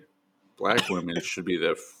me, black women should be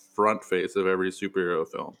the front face of every superhero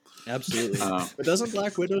film. Absolutely. But doesn't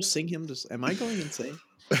Black Widow sing him to? Am I going insane?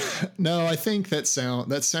 No, I think that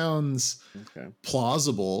sounds Okay.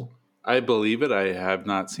 plausible. I believe it. I have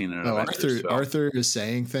not seen it. Oh, Arthur is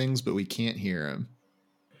saying things, but we can't hear him.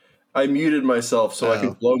 I muted myself so I Oh.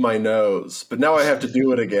 could blow my nose, but now I have to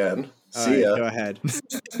do it again. All See ya. right, go ahead,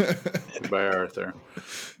 by Arthur.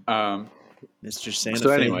 Mr. Santa. So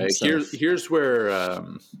Fe anyway, himself.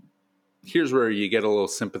 here's where you get a little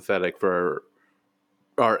sympathetic for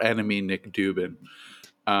our enemy Nick Dubin.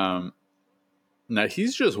 Now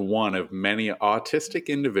he's just one of many autistic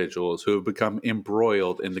individuals who have become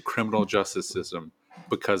embroiled in the criminal justice system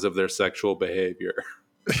because of their sexual behavior.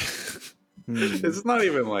 It's not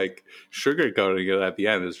even like sugarcoating it at the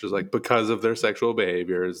end. It's just like because of their sexual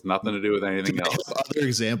behavior. It's nothing to do with anything else. Other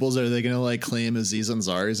examples? Are they going to like claim Aziz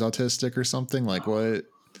Ansari is autistic or something? Like what?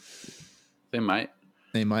 They might.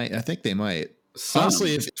 They might. I think they might. Some.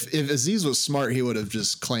 Honestly, if Aziz was smart, he would have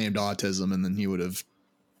just claimed autism, and then he would have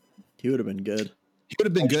been good. He would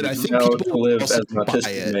have been good. I think Now people to would live as also an buy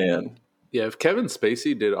autistic it. man. Yeah, if Kevin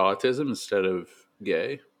Spacey did autism instead of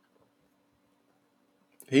gay,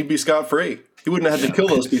 He'd be scot free. He wouldn't have had to kill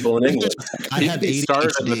those people in England. I have he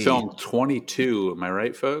starred in the ADHD. film 22. Am I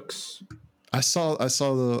right, folks? I saw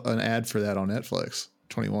an ad for that on Netflix.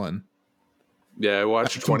 21. Yeah, I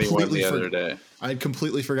watched I 21 the completely other day. I'd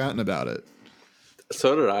completely forgotten about it.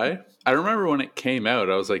 So did I. I remember when it came out,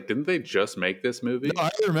 I was like, didn't they just make this movie? No,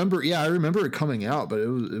 I remember. Yeah, I remember it coming out, but it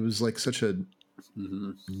was like such a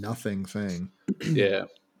Mhm. nothing thing. Yeah.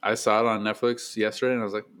 I saw it on Netflix yesterday and I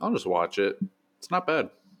was like, I'll just watch it. It's not bad.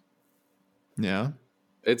 Yeah.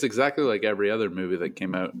 It's exactly like every other movie that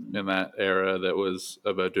came out in that era that was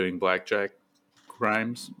about doing blackjack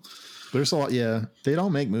crimes. There's a lot. Yeah, they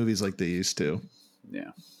don't make movies like they used to.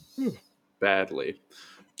 Yeah. Badly.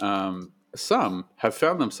 Some have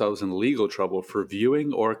found themselves in legal trouble for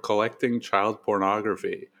viewing or collecting child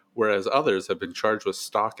pornography, whereas others have been charged with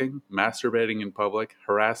stalking, masturbating in public,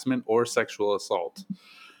 harassment, or sexual assault.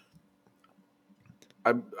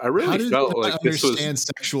 I How really did felt you like not this understand was...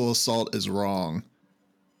 sexual assault is wrong?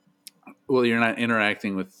 Well, you're not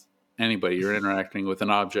interacting with anybody. You're interacting with an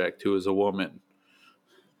object who is a woman.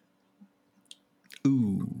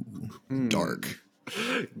 Ooh, dark.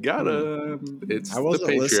 Got him. It's I the wasn't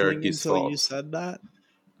listening patriarchy's until fault. you said that,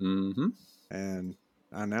 Mm-hmm. and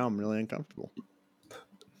now I'm really uncomfortable.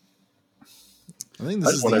 I think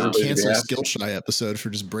I this just is want the everybody to be cancel happy. Skillshy episode for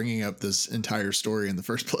just bringing up this entire story in the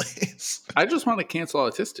first place. I just want to cancel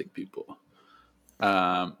autistic people.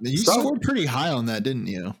 You some- scored pretty high on that, didn't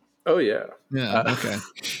you? Oh yeah. Yeah. Okay.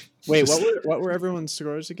 Wait, what were everyone's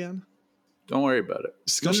scores again? Don't worry about it.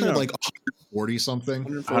 Skillshy No. had like 140 something.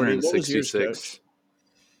 140. What was yours, 166. Coach?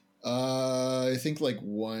 I think like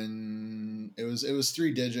one. It was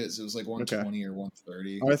 3 digits. It was like 120 or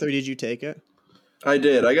 130. Arthur, did you take it? I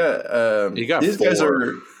did. I got. You got these guys 4.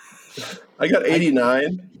 are. I got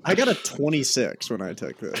 89. I got a 26 when I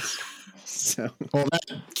took this. So Well,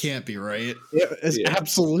 that can't be right. it's Yeah.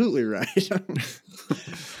 absolutely right.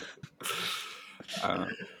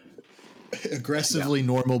 Aggressively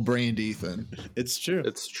normal brained Ethan. It's true.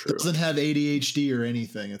 It's true. Doesn't have ADHD or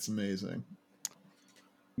anything. It's amazing.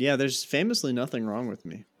 Yeah, there's famously nothing wrong with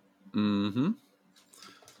me. Mm-hmm.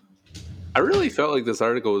 I really felt like this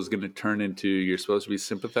article was going to turn into you're supposed to be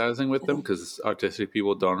sympathizing with them because autistic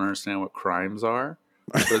people don't understand what crimes are.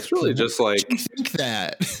 But it's really just like I think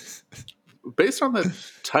that. based on the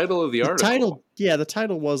title of the article. The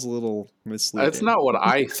title was a little misleading. That's not what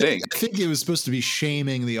I think. I think it was supposed to be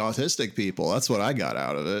shaming the autistic people. That's what I got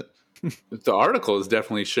out of it. The article is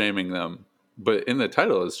definitely shaming them, but in the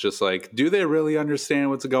title, it's just like, do they really understand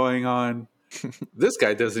what's going on? This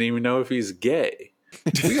guy doesn't even know if he's gay.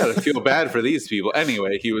 We got to feel bad for these people.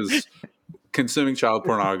 Anyway, he was consuming child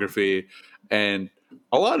pornography, and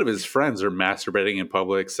a lot of his friends are masturbating in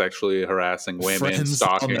public, sexually harassing women, Friends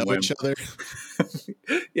all stalking know women. each other.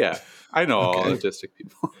 Yeah, I know all Okay. autistic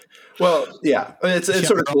people. Well, yeah, it's Yeah,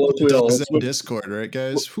 sort of colloquial. Dogs in Discord, right,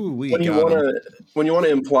 guys? Who we When you got want 'em. to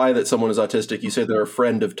imply that someone is autistic, you say they're a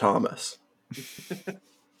friend of Thomas.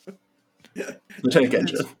 The tank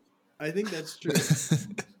engine. I think that's true.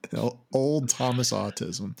 Old Thomas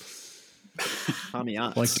autism, Tommy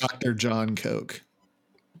Otts. like Dr. John Coke.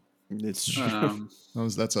 It's true.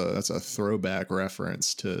 That's a throwback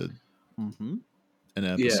reference to Mm-hmm. an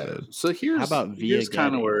Yeah. episode. So here's How about Via here's kind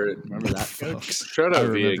of Getty? where Remember that, coach? shout I out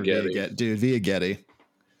Via remember Getty. Dude, Via Getty.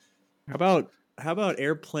 How about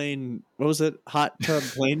airplane? What was it? Hot tub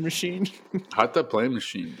plane machine? Hot Tub Plane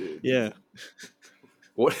Machine, dude. Yeah.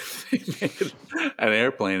 What if they made an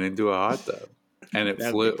airplane into a hot tub and it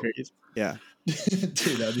That'd flew? be crazy. Yeah.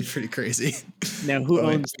 Dude, that'd be pretty crazy. Now, who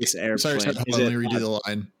Wait, owns this airplane? Sorry, hold Is on, let it me redo the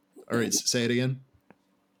line. All right, say it again.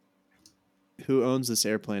 Who owns this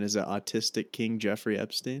airplane? Is it autistic King Jeffrey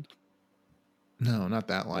Epstein? No, not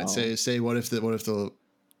that line. Oh. Say what if the it What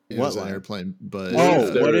was an line? airplane, but Oh,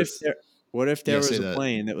 What there if is- there Yeah, was say a that.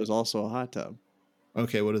 plane that was also a hot tub?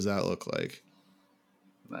 okay, what does that look like?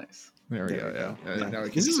 Nice. There we There go. we Yeah. go. Now we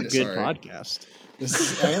can This is a see it. good Sorry. podcast.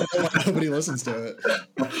 I don't know why nobody listens to it.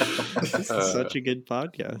 This is such a good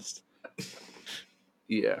podcast.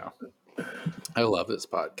 Yeah. I love this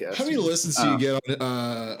podcast. How many listens do you get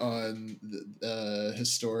on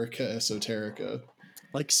Historica Esoterica?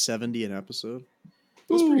 Like 70 an episode.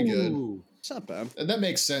 That's pretty good, Ooh. It's not bad. and that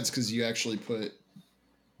makes sense because you actually put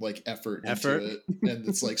like effort Effort? into it, and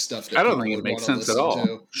it's like stuff that I don't people think it would makes wanna sense at listen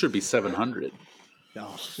all. to. Should be 700.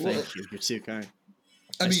 Oh, thank you. You're too kind.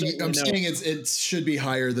 I mean, certainly I'm know- saying it should be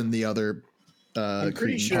higher than the other I'm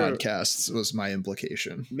pretty Cretan sure- podcasts. Was my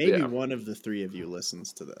implication. Maybe Yeah. one of the three of you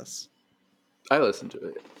listens to this. I listen to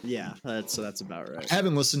it. Yeah, that's about right. I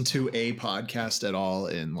haven't listened to a podcast at all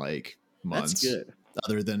in like months. That's good.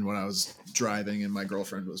 Other than when I was driving and my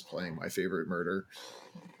girlfriend was playing My Favorite Murder.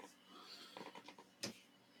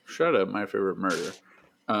 Shut up, My Favorite Murder.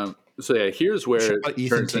 So yeah, here's where Shout it out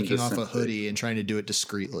Ethan turns taking into off a sympathy. hoodie and trying to do it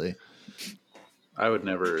discreetly. I would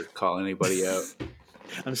never call anybody out.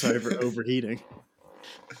 I'm sorry for overheating.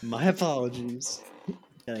 My apologies.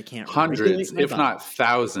 That I can't. Hundreds, regulate my if body. not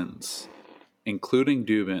thousands, including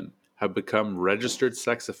Dubin, have become registered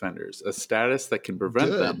sex offenders, a status that can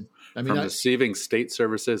prevent Good. them I mean, from I- receiving state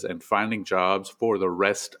services and finding jobs for the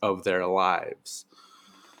rest of their lives.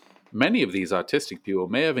 Many of these autistic people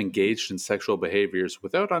may have engaged in sexual behaviors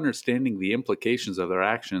without understanding the implications of their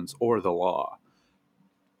actions or the law.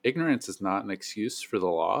 Ignorance is not an excuse for the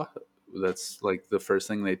law. That's like the first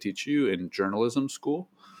thing they teach you in journalism school.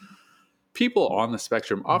 People on the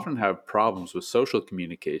spectrum often have problems with social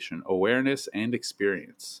communication, awareness, and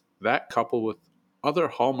experience. That, coupled with other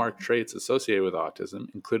hallmark traits associated with autism,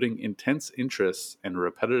 including intense interests and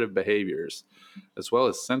repetitive behaviors, as well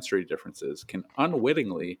as sensory differences, can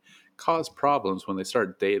unwittingly cause problems when they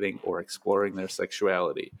start dating or exploring their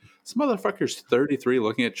sexuality. This motherfucker's 33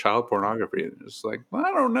 looking at child pornography and just like, well,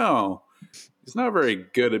 I don't know. He's not very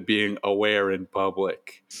good at being aware in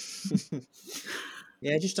public.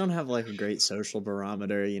 Yeah, I just don't have like a great social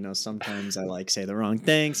barometer. You know, sometimes I like say the wrong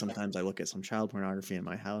thing. Sometimes I look at some child pornography in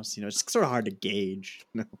my house. You know, it's sort of hard to gauge,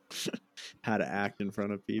 you know, how to act in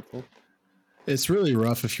front of people. It's really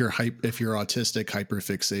rough if your autistic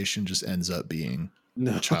hyperfixation just ends up being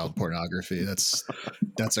No, child pornography.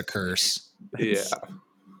 That's a curse. Yeah.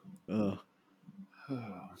 Ugh.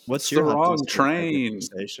 What's It's your the wrong autistic train.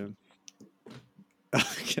 station?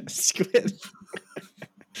 Squid.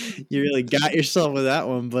 You really got yourself with that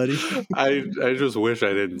one, buddy. I just wish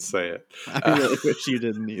I didn't say it. I really wish you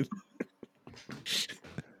didn't either.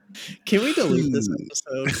 Can we delete this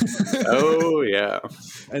episode Oh yeah,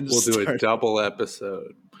 and we'll do a start- double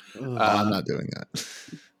episode. Ugh. I'm not doing that.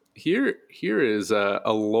 Here is a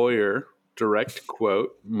lawyer. Direct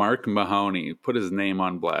quote, Mark Mahoney put his name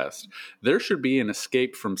on blast. There should be an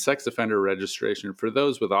escape from sex offender registration for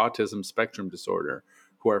those with autism spectrum disorder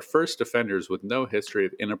who are first offenders with no history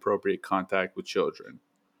of inappropriate contact with children.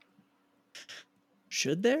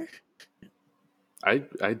 Should there?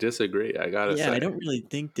 I disagree. I gotta say. I don't really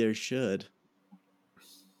think there should.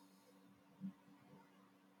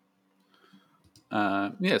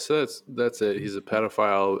 So that's it. He's a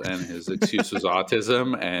pedophile, and his excuse was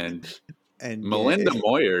autism. And Melinda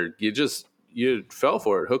Moyer, you fell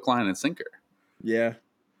for it, hook, line, and sinker. Yeah.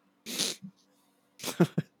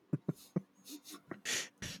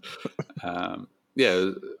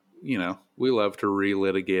 We love to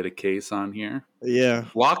relitigate a case on here. Yeah.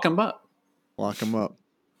 Lock him up, Lock him up.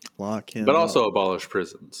 Lock him but up. also abolish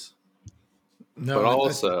prisons. No, But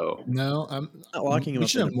also, no, I'm Not locking him we up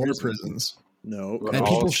should in have a more prison. prisons, No. But and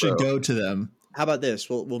people also- should go to them. How about this?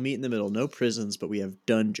 We'll meet in the middle. No prisons, but we have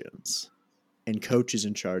dungeons. And Coach is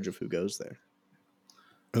in charge of who goes there.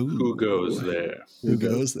 who goes there? Who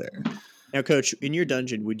goes there? Now, Coach, in your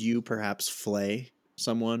dungeon, would you perhaps flay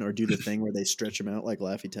someone or do the thing where they stretch them out like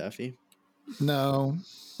Laffy Taffy? No,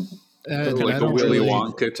 Like a Willy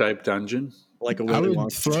Wonka type dungeon? Like a I Willy would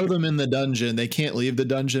Wonka? throw them in the dungeon. They can't leave the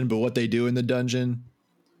dungeon, but what they do in the dungeon,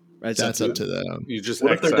 that's up to them. You just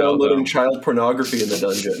What if they're exile downloading them. child pornography in the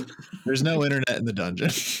dungeon? There's no internet in the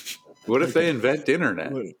dungeon. What if they invent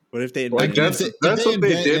internet? What if they Like invent that's if that's they what they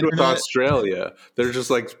invent did with internet- Australia. They're just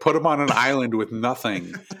like put them on an island with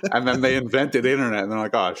nothing, and then they invented internet, and they're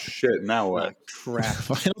like, "Oh shit, now what?" crap?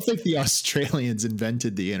 I don't think the Australians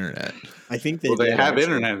invented the internet. I think they Well, they did, have actually.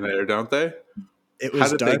 internet there, don't they? It was How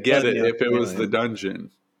did they dark get on it the if it was the Australian.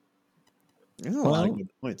 dungeon? There's a lot of Well, good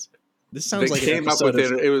points. This They sounds like came an up with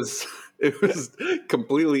episode it. It was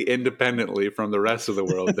completely independently from the rest of the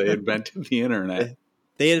world. They invented the internet.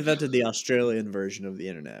 They invented the Australian version of the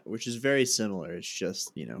internet, which is very similar. It's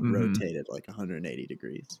just, Mhm. rotated like 180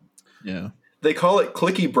 degrees. Yeah. They call it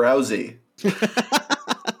clicky browsy.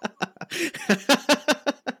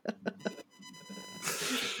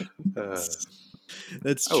 Uh,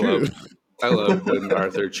 That's I true. I love when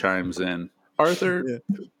Arthur chimes in. Arthur,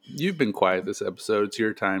 Yeah. you've been quiet this episode. It's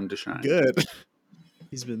your time to shine. Good.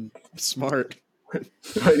 He's been smart.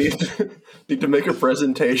 I need to make a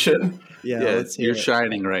presentation. Yeah, Yeah, let's hear you're it.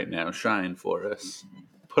 shining right now. Shine for us.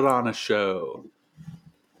 Put on a show.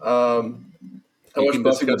 I You watched can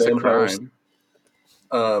Buffy the discuss a Vampire.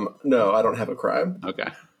 crime. No, I don't have a crime. Okay.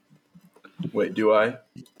 Wait, do I?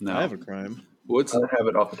 No. I have a crime. What's I don't have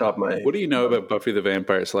it off the top of my head. what do you know about Buffy the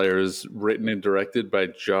Vampire Slayer? It was written and directed by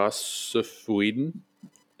Joss Whedon.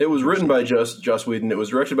 It was written by Joss Whedon. It was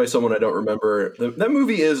directed by someone I don't remember. That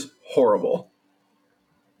movie is horrible.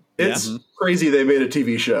 It's Yeah. crazy they made a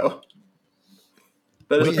TV show.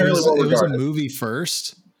 That is Wait, apparently well it was a regarded. movie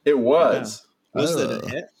first. It was. Was it Oh. a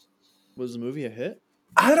hit? Was the movie a hit?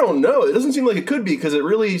 I don't know. It doesn't seem like it could be because it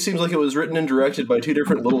really seems like it was written and directed by two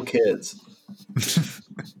different little kids.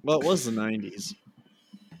 Well, it was the 90s.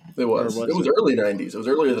 It was. Or It was early 90s. It was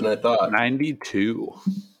earlier than I thought. 92.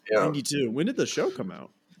 Yeah. 92. When did the show come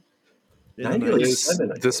out? In the 90 90s? Like seven,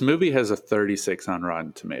 I think. This movie has a 36 on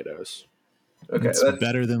Rotten Tomatoes. Okay. It's That's,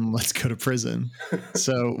 better than Let's Go to Prison.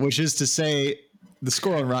 So, which is to say, the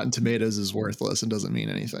score on Rotten Tomatoes is worthless and doesn't mean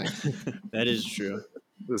anything. That is true.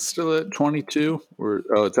 It's still at 22.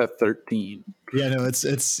 It's at 13. Yeah, no,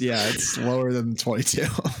 it's lower than 22.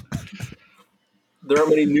 there aren't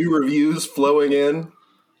many new reviews flowing in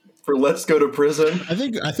for Let's Go to Prison. I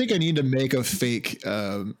think I need to make a fake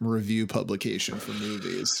review publication for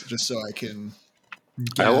movies just so I can.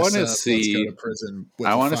 I want to Let's see. Go to Prison. with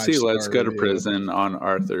I a want to see 5-star Let's Go to review. Prison on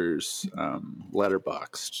Arthur's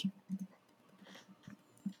Letterboxd.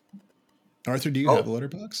 Arthur, do you Oh. have a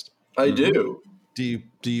Letterboxd? I Mm-hmm. do.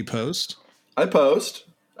 Do you post? I post.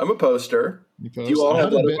 I'm a poster. You post? you all I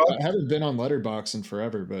have haven't been, Letterboxd? I haven't been on Letterboxd in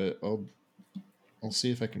forever, but I'll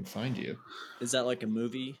see if I can find you. Is that like a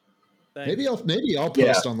movie thing? Maybe I'll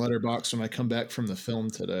Yeah. post on Letterboxd when I come back from the film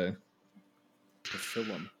today. The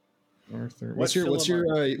film. Arthur, What what's your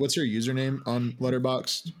film what's your username on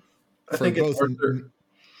Letterboxd? I think it's Arthur.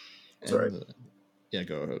 Sorry. Yeah,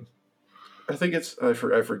 go ahead. I think it's I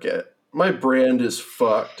forget. My brand is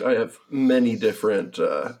fucked. I have many different.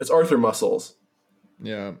 It's Arthur Muscles.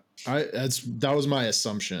 Yeah, that was my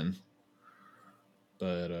assumption,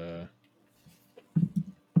 but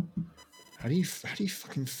how do you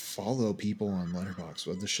fucking follow people on Letterboxd?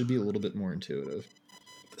 Well, this should be a little bit more intuitive.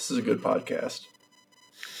 This is a good podcast.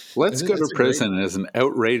 Let's Go to That's a Prison is an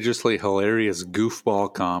outrageously hilarious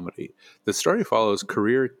goofball comedy. The story follows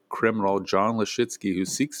career criminal John Lashitsky, who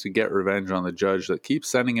seeks to get revenge on the judge that keeps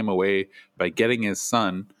sending him away by getting his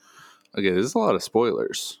son. Okay, there's a lot of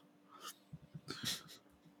spoilers.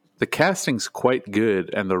 The casting's quite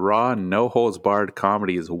good, and the raw, no-holds-barred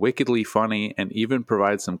comedy is wickedly funny and even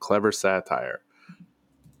provides some clever satire.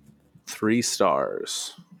 3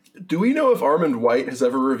 stars. Do we know if Armand White has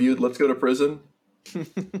ever reviewed Let's Go to Prison?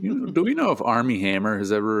 Do we know if Armie Hammer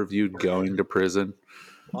has ever reviewed Going to Prison?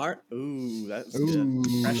 Ooh, that's Ooh.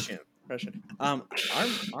 good. Prescient.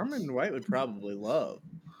 Armand White would probably love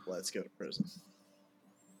Let's Go to Prison.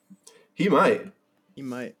 He might. He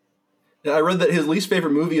might. I read that his least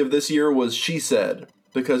favorite movie of this year was She Said,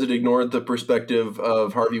 because it ignored the perspective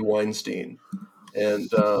of Harvey Weinstein and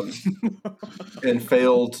and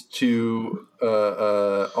failed to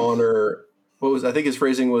honor what was, I think his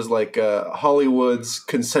phrasing was like Hollywood's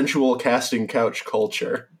consensual casting couch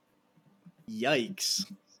culture. Yikes.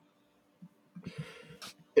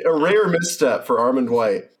 A rare misstep for Armand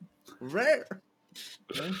White. Rare.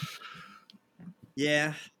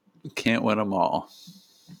 Yeah. Can't win them all.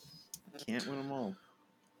 Can't win them all.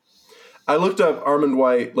 I looked up Armand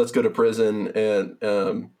White, Let's Go to Prison, and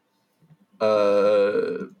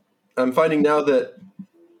I'm finding now that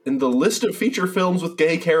in the list of feature films with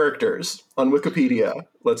gay characters on Wikipedia,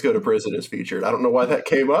 Let's Go to Prison is featured. I don't know why that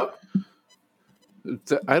came up.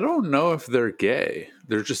 I don't know if they're gay.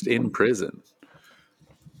 They're just in prison.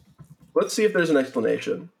 Let's see if there's an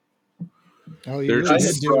explanation. Oh, They're you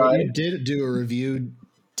just did do a review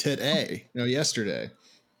today. No, yesterday.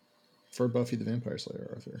 For Buffy the Vampire Slayer,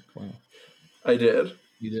 Arthur. Wow. I did.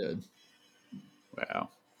 You did. Wow.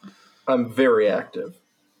 I'm very active.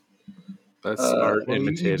 That's art Well,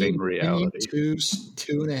 imitating you reality.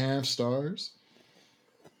 2.5 stars.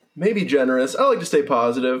 Maybe generous. I like to stay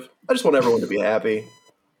positive. I just want everyone to be happy.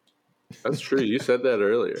 That's true. You said that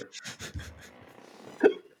earlier.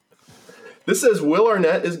 This says Will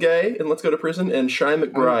Arnett is gay in Let's Go to Prison, and Shy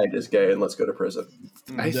McBride is gay in Let's Go to Prison.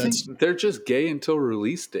 I think they're just gay until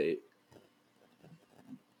release date.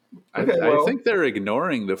 Okay, I think they're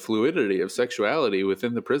ignoring the fluidity of sexuality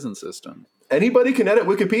within the prison system. Anybody can edit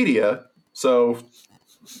Wikipedia, so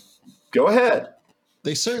go ahead.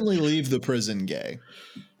 They certainly leave the prison gay.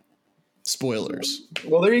 Spoilers.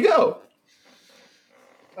 Well, there you go.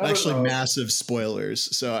 Actually, massive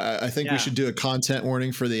spoilers. So I think we should do a content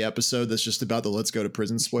warning for the episode that's just about the Let's Go to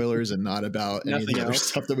Prison spoilers and not about any of the other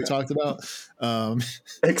stuff that we talked about.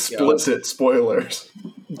 Explicit spoilers.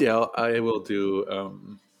 Yeah, I will do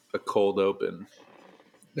a cold open.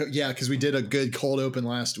 No, yeah, because we did a good cold open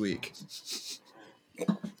last week.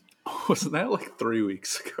 Wasn't that like 3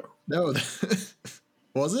 weeks ago? No,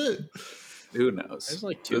 was it? Who knows? It was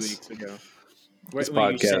like 2 weeks ago. This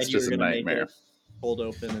When you said podcast you were is a gonna make nightmare. it cold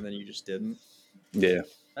open and then you just didn't. Yeah.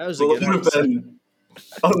 That was a Well, it good would have episode. been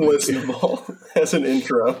unlistenable as an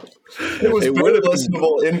intro. It was It very would've been-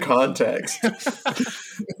 listenable in context.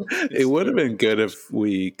 It would have been good if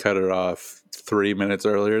we cut it off 3 minutes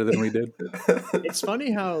earlier than we did. It's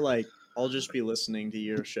funny how like I'll just be listening to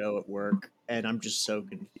your show at work and I'm just so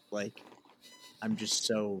I'm just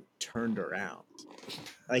so turned around.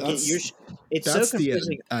 Like it's so That's the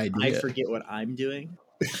confusing. idea. I forget what I'm doing.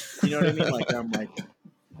 You know what I mean? Like I'm like,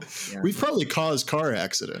 yeah, We've probably caused car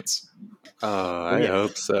accidents. I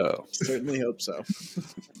hope so. certainly hope so.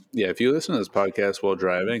 Yeah, if you listen to this podcast while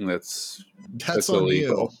driving, that's That's on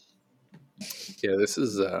illegal. you. Yeah, this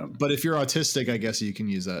is. But if you're autistic, I guess you can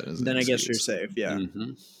use that as an Then I guess you're excuse. safe. Yeah,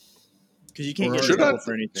 Mhm. because you can't get in Should trouble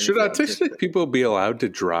for anything. Should if you're autistic people be allowed to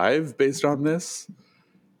drive based on this?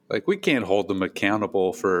 Like, we can't hold them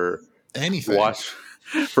accountable for Anything.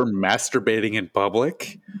 for masturbating in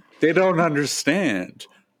public. They don't understand.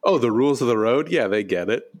 Oh, the rules of the road? Yeah, they get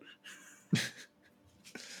it.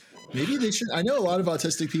 Maybe they should. I know a lot of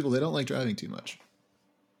autistic people, they don't like driving too much.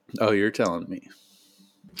 Oh, you're telling me.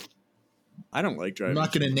 I don't like I'm driving.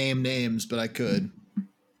 not going to name names, but I could.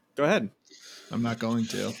 Go ahead. I'm not going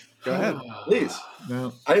to. Go ahead. Please.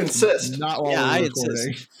 No. I insist. Not while Yeah, we're I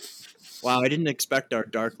recording. Wow, I didn't expect our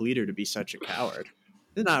dark leader to be such a coward.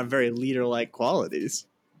 They're not very leader-like qualities.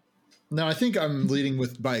 No, I think I'm leading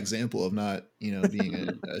with by example of not,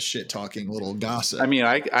 being a shit talking little gossip. I mean,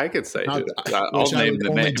 I could say Not- who. I'll which I name would the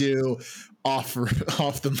only name. do off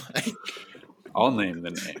the mic. I'll name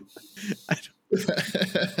the name.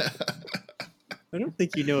 I don't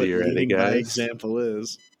think you know what You ready, leading by guys? example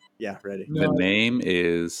is. Yeah, ready. No. The name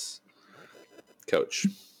is Coach.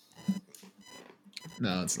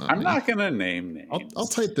 No, it's not. I'm me. not going to name names. I'll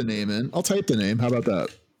type the name in. I'll type the name. How about that?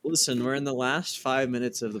 Listen, we're in the last 5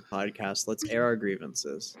 minutes of the podcast. Let's air our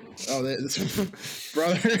grievances. Oh,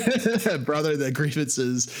 brother, the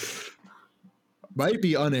grievances might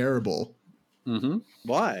be unairable. Mm-hmm.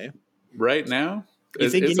 Why? Right now, You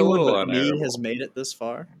think it's a anyone little but me unairable. has made it this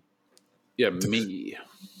far? Yeah, me.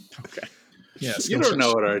 Okay. Yeah, You don't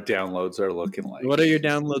know what our downloads are looking like. What are your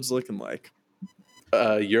downloads looking like?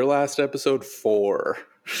 Your last episode 4.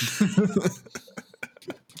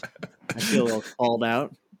 I feel a little called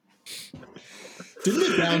out.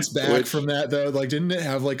 Didn't it bounce back Which- from that though? Like, didn't it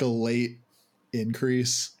have like a late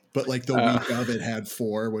increase? But like the week of it had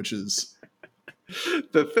 4, which is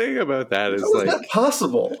The thing about that is How is like that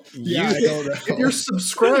possible? yeah, I don't know. If you're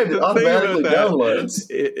subscribed, it the thing about automatically that, downloads.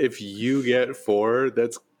 if you get 4,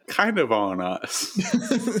 that's kind of on us.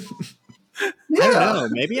 I don't know.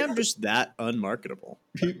 Maybe I'm just that unmarketable.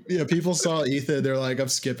 Yeah, people saw Ethan. They're like, I'm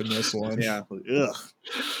skipping this one. Yeah. Ugh.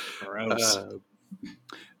 Gross.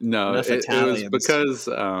 No, Enough it was Italians. because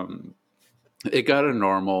it got a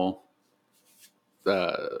normal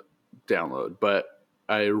download, but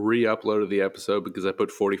I re-uploaded the episode because I put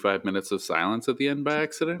 45 minutes of silence at the end by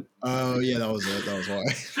accident. Oh yeah, that was it. That was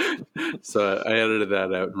why. So I edited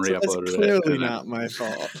that out and So that's re-uploaded it. clearly and then- not my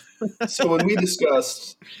fault. So when we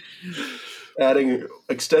discussed adding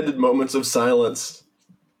extended moments of silence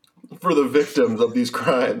for the victims of these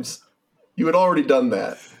crimes, you had already done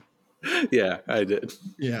that. Yeah, I did.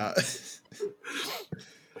 Yeah.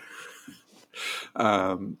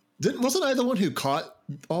 Yeah, Wasn't I the one who caught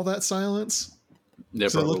all that silence?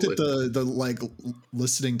 So I looked probably. at the like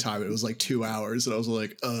listening time. It was like 2 hours, and I was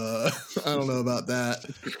like, I don't know about that.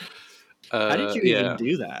 How did you even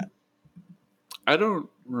do that? I don't It's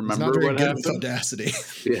remember not very what good with happened. Audacity.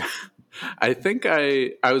 Yeah, I think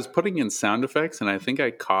I was putting in sound effects, and I think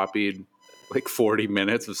I copied like 40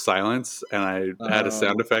 minutes of silence, and I had a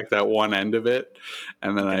sound effect at one end of it,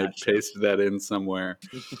 and then I Gotcha. pasted that in somewhere.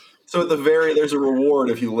 So at the there's a reward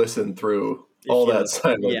if you listen through all you- that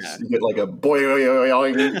silence. yeah. You get like a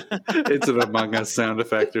boing. It's an Among Us sound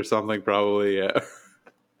effect or something, probably. Yeah.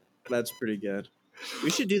 That's pretty good. We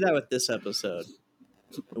should do that with this episode.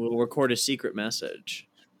 We'll record a secret message,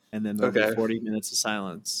 and then there'll be Okay. 40 minutes of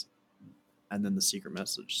silence, and then the secret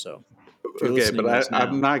message. So, if you're Okay, listening but to this now-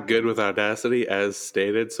 I'm not good with Audacity, as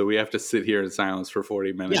stated, so we have to sit here in silence for 40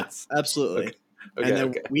 yeah, minutes. absolutely. Okay, And then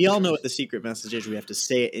okay. we all know what the secret message is. We have to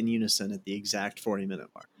say it in unison at the exact 40-minute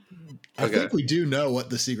mark. I Okay. think we do know what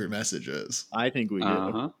the secret message is. I think we do.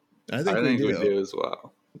 Uh-huh. I think, I think we do as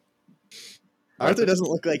well. Arthur doesn't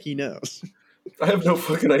look like he knows. I have no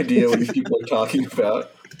fucking idea what these people are talking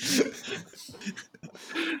about.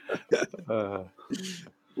 Uh,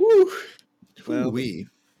 Woo! Well, Well, we.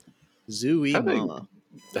 Zooey I think- mama.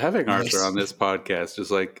 having Arthur Nice. on this podcast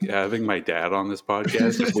is like having my dad on this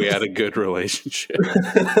podcast if we had a good relationship.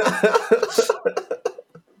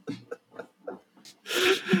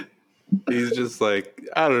 He's just like,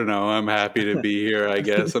 I don't know, I'm happy to be here, I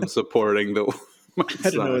guess. I'm supporting my I don't know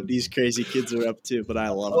son. what these crazy kids are up to, but I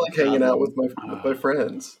love I like it. hanging out with my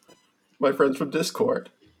friends. My friends from Discord.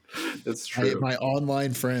 It's I, true. my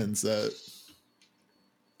online friends that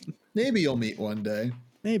maybe you'll meet one day.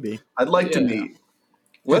 Maybe. I'd like to Yeah. meet.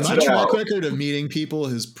 Let's my bow. track record of meeting people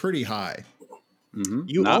is pretty high. Mhm.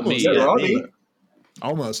 You Not almost me. Yeah, met Robbie. me.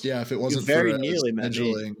 Almost, yeah. If it wasn't very for nearly met me.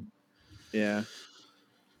 scheduling. Yeah.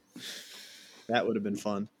 That would have been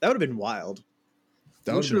fun. That would have been wild.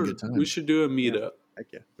 That we would have been a should, good time. we should do a meetup. Heck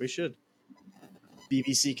yeah. We should.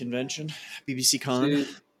 BBC convention, BBC Con.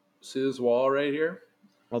 See this wall right here?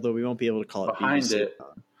 Although we won't be able to call it Behind BBC it.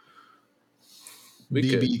 Con. We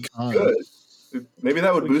could. BB Con. Good. Maybe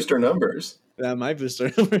that would boost our numbers. That might boost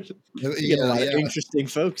our numbers. You get a lot of yeah. interesting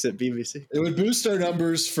folks at BBC. It would boost our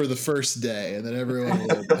numbers for the first day, and then everyone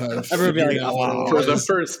would Everyone would be figure like, out what "Oh." it For the was.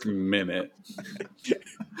 first minute.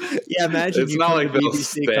 Yeah, imagine It's you not come like to they'll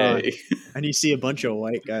BBC Con stay. and you see a bunch of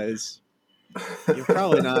white guys. You're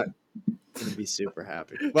probably not going to be super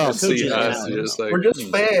happy. Well, Just see Coach us Allen, just like, We're just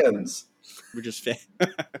fans. we're just fan.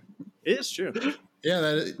 It is true. Yeah,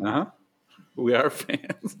 that is, Uh-huh. We are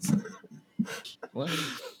fans. well,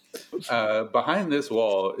 Behind this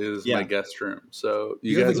wall is Yeah. my guest room. So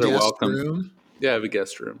you have guys a are guest welcome. room? Yeah, I have a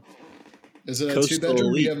guest room. Is it a Coastal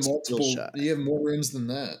 2-bedroom? Do you have Elite multiple? Skillshare. Do you have more rooms than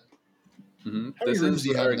that? Mhm. How many This rooms do is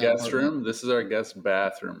you have our in that guest apartment? room. This is our guest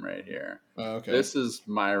bathroom right here. Oh, okay. This is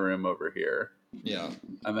my room over here. Yeah.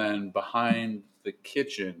 And then behind the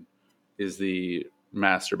kitchen is the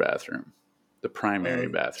master bathroom, the primary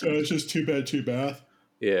bathroom. it's just 2-bed, 2-bath.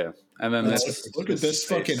 Yeah. And then this Look at this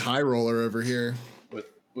space fucking high roller over here.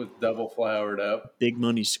 with double flowered up. Big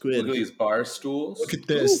money Look squid. at these bar stools. Look at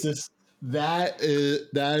this. That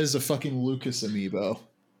is a fucking Lucas amiibo.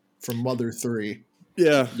 from Mother 3.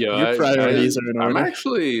 Yeah, Yo, your priorities are in I'm order.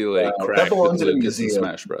 actually like Wow, that cracked belongs with in a Lucas and museum.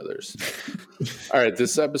 Smash Brothers. All right,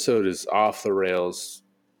 this episode is off the rails.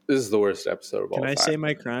 This is the worst episode of all Can I time. say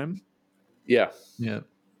my crime? Yeah. Yeah,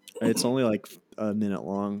 It's only like a minute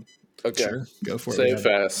long. Okay. sure. Go for Say it. it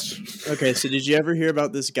fast. Okay, so did you ever hear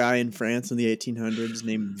about this guy in France in the 1800s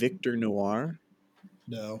named Victor Noir?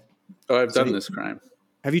 No. Oh, I've So done he- this crime.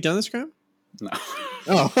 Have you done this crime? No.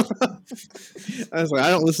 Oh, I was like, I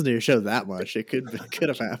don't listen to your show that much. It could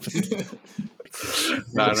have happened.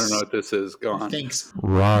 No, I don't know what this is. Go on. Thanks.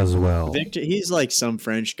 Roswell. Victor, he's like some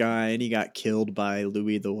French guy, and he got killed by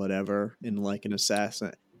Louis the whatever in like an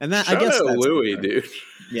assassin. And that Shout I guess out that's Louis, dude.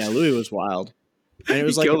 Yeah, Louis was wild, and it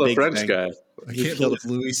was He like killed a a big French thing. guy. I He can't killed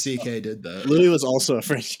believe Louis C.K. did that. Louis was also a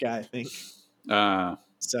French guy, I think. Uh,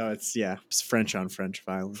 So it's French on French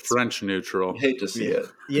violence. French neutral. Hate to see it.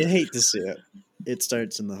 You hate to see it. It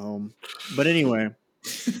starts in the home. But anyway.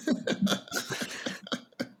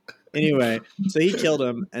 So he killed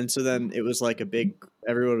him, and so then it was like a big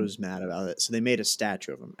everyone was mad about it. So they made a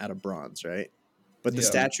statue of him out of bronze, right? But the Yeah.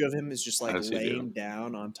 statue of him is just like As you do. laying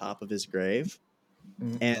down on top of his grave.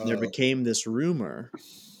 Mm, And there became this rumor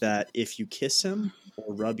that if you kiss him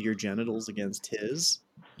or rub your genitals against his,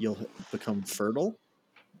 you'll become fertile.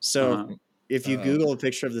 So Uh-huh. if you Oh. Google a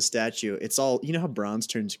picture of the statue, it's all you know how bronze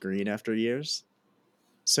turns green after years.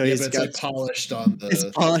 So yeah, he's but it's got like polished on it's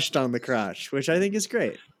the. polished on the crotch, which I think is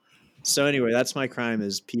great. So anyway, that's my crime: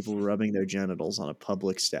 is people rubbing their genitals on a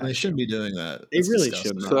public They statue. shouldn't be doing that. They That's really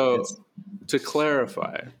disgusting. should not. So, It's- to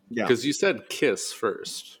clarify, Yeah, because you said kiss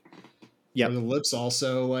first. yeah. Are the lips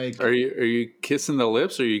also like? Are you kissing the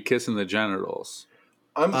lips or are you kissing the genitals?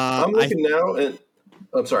 I'm I- looking now, and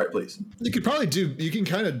I'm sorry, please. You could probably do. You can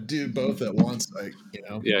kind of do both at once, like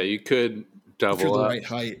Yeah, you could if you're double the up. right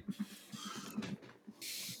height.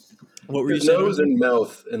 What were you His saying? nose and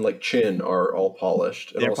mouth and like chin are all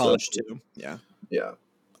polished. And They're also, polished too. Yeah, Yeah.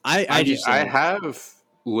 I just I have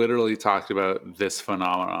literally talked about this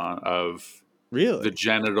phenomenon of really the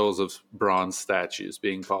genitals of bronze statues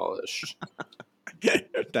being polished.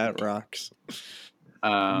 that rocks.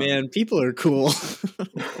 Man, Man, people are cool.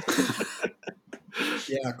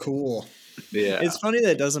 Yeah, cool. yeah. It's funny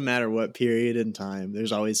that it doesn't matter what period in time.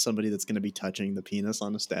 There's always somebody that's going to be touching the penis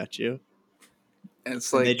on a statue.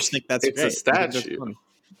 It's And like they just think that's it's great. a They think that's statue. funny.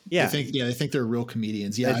 They Yeah. think they're real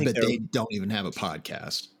comedians. Yeah, I I, think bet they're- they don't even have a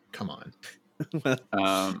podcast. Come on.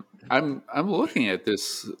 I'm looking at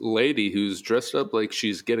this lady who's dressed up like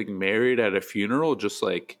she's getting married at a funeral, just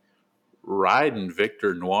like riding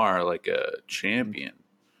Victor Noir like a champion.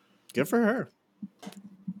 Good for her.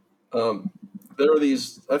 There are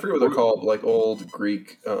these, I forget what they're called, like old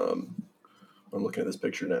Greek. I'm looking at this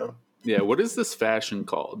picture now. Yeah, what is this fashion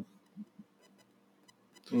called?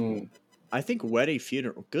 Mm, I think wedding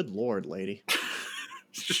funeral. Good lord, lady.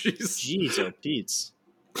 She's Jeez, oh Pete's.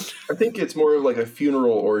 I think it's more of like a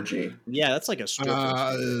funeral orgy. Yeah, that's like a stripper.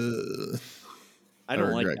 I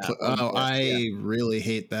don't like regret that. cl- one Oh, bit. I Yeah. really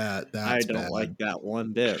hate that. I That's don't bad. like that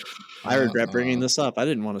one bit. I regret bringing Uh-uh. this up. I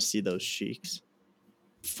didn't want to see those cheeks.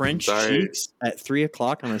 French Sorry. cheeks at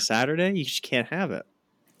 3:00 on a Saturday. You just can't have it.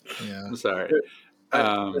 Yeah. I'm sorry.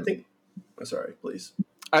 I think. Sorry, please.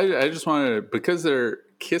 I just wanted to, because they're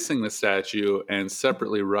kissing the statue and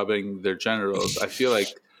separately rubbing their genitals. I feel like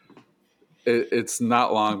it's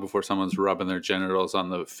not long before someone's rubbing their genitals on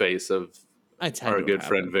the face of our good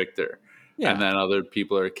friend Victor, Yeah. and then other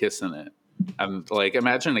people are kissing it. I'm like,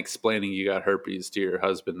 imagine explaining you got herpes to your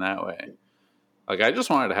husband that way. Like, I just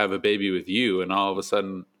wanted to have a baby with you, and all of a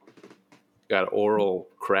sudden, got oral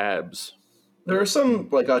crabs. There are some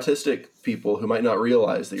like autistic people who might not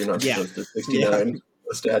realize that you're not Yeah. supposed to 69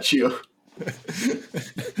 a statue.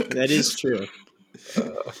 That is true.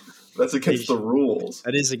 That's against the rules.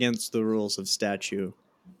 That is against the rules of statue.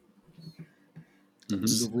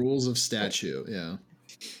 The rules of statue. Yeah.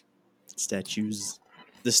 Statues.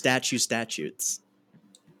 The statutes.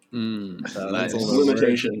 Mm, So nice. that's a little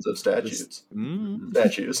Limitations of statutes. Mm.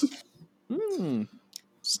 Statues. Mm.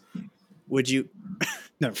 Would you?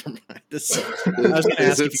 Never mind. This, I was going to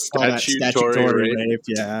Is ask it if you call that statutory statutory rape? rape.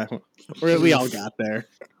 Yeah, we all got there.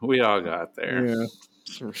 We all got there. Yeah,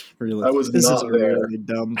 really. I was this not is a there. really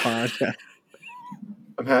dumb podcast.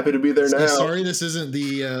 I'm happy to be there now. Sorry, this isn't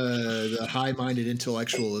the high-minded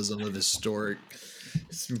intellectualism of historic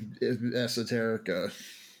esoterica.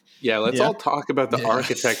 Yeah, let's Yeah. all talk about the Yeah.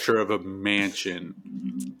 architecture of a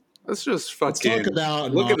mansion. Let's just Let's fucking talk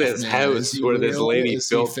about look at this Mothman. house Is he where this real? lady Is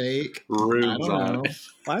he built fake? I rooms don't on know. it.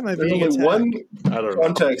 Why am I There's being only attacked? one I don't know.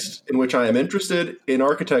 context in which I am interested in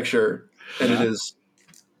architecture, and it is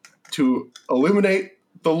to illuminate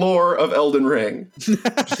the lore of Elden Ring.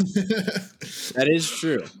 That is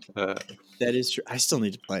true. Uh, That is true. I still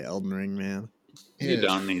need to play Elden Ring, man. You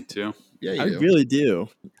don't need to. Yeah, I you do. really do.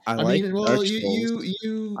 I like mean, well, Dark Souls.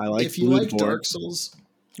 you I like if you like Bloodborne. Dark Souls,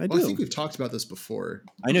 I well, do. I think we've talked about this before.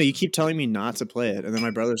 I know you keep telling me not to play it, and then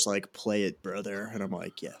my brother's like, "Play it, brother," and I'm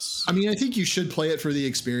like, "Yes." I mean, I think you should play it for the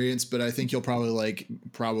experience, but I think you'll probably like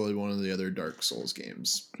one of the other Dark Souls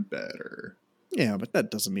games better. Yeah, but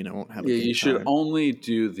that doesn't mean I won't have a Yeah, good you should time. only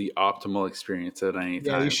do the optimal experience at any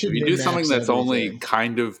Yeah, time. you If should you do min-max something that's only everything.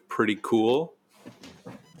 kind of pretty cool,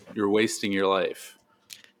 you're wasting your life.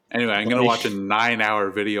 Anyway, I'm going to watch a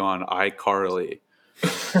 9-hour video on iCarly.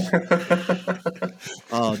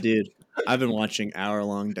 Oh, dude, I've been watching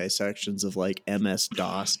hour-long dissections of like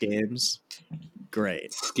MS-DOS games.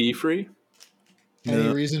 Great. Ski Free? Any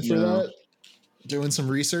No, reason for no. that? Doing some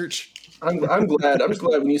research. I'm glad. I'm just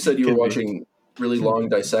glad when you said you were Could be. watching really long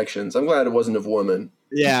dissections. I'm glad it wasn't of women.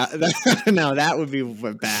 Yeah, no, that would be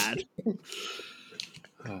bad.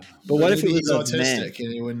 But what if it Maybe was he's of men? autistic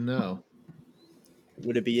and you wouldn't know?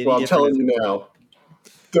 Would it be any Well, I'm different? telling you now.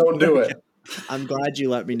 Don't do it. I'm glad you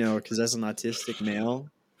let me know because as an autistic male,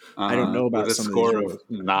 I don't know about with a some of score these of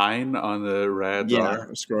 9 on the radar.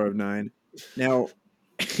 a score of 9. Now,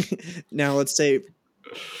 now let's say,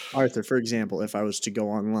 Arthur, for example, if I was to go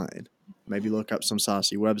online, maybe look up some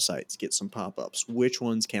saucy websites, get some pop-ups, which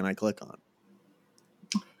ones can I click on?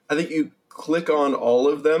 I think you click on all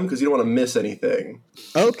of them because you don't want to miss anything.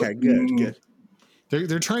 Okay, good.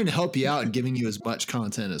 They're trying to help you out and giving you as much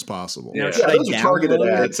content as possible. Yeah. Should I those are targeted download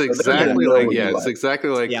it? ads. It's so they're exactly gonna know like what you it's like. exactly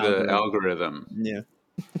like The the algorithm. algorithm. Yeah.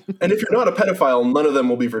 And if you're not a pedophile, none of them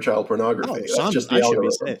will be for child pornography. Oh, That's some, just the I should be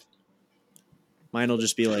algorithm. safe. Mine will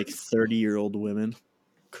just be like 30-year-old women,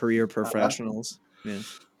 career professionals. Yeah.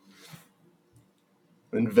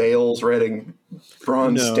 And veils writing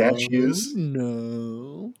bronze statues.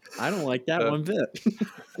 No, I don't like that one bit.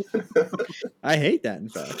 I hate that, in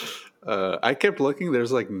fact. I kept looking.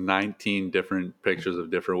 There's like 19 different pictures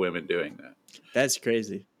of different women doing that. That's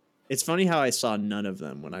crazy. It's funny how I saw none of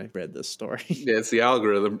them when I read this story. Yeah, it's the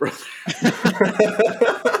algorithm, brother.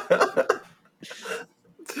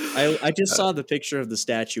 I just saw the picture of the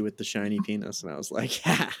statue with the shiny penis, and I was like,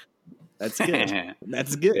 "Ha, that's good.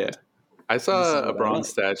 That's good." Yeah. I This is saw what a I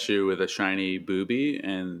bronze like. statue with a shiny boobie,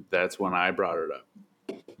 and that's when I brought it up.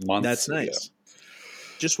 Months That's ago. nice.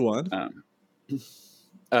 Just one?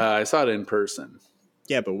 I saw it in person.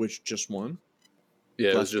 Yeah, but which just one?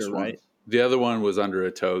 Yeah, it was Left or just one. right? The other one was under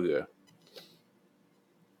a toga.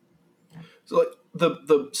 So like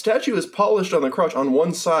the statue is polished on the crotch on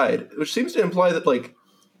one side, which seems to imply that like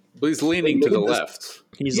Well, he's leaning to the left.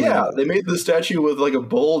 He's yeah, like, they made the statue with like a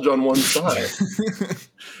bulge on one side.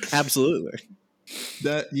 absolutely.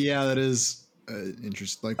 That is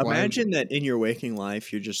interesting. Like, Imagine that in your waking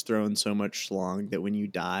life, you're just throwing so much schlong that when you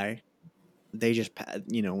die, they just,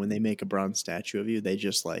 when they make a bronze statue of you, they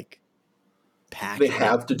just like pack They it.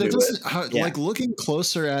 have to that do doesn't. it. Yeah. Like looking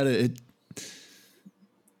closer at it,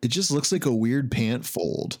 it just looks like a weird pant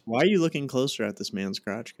fold. Why are you looking closer at this man's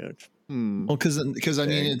crotch, Coach? Well, because I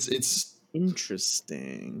mean it's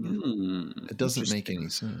Interesting. it doesn't make any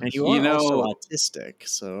sense. And you You are also know, autistic,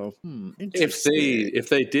 so If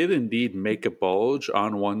they did indeed make a bulge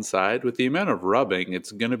on one side, with the amount of rubbing,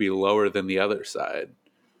 it's going to be lower than the other side.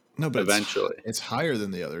 No, but eventually. it's higher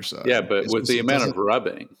than the other side. Yeah, but with the amount of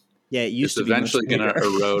rubbing, yeah, it used it's to be eventually going to bigger.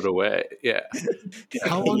 erode away. Yeah.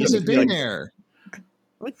 How long has it been there?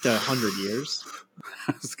 Like 100 years.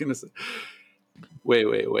 I was going to say,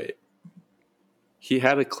 wait. He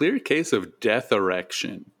had a clear case of death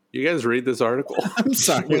erection. You guys read this article? I'm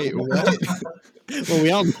sorry. Wait, what? Well,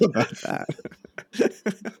 we all know about that.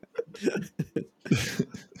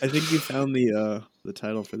 I think you found the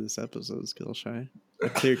title for this episode, Skillshy. A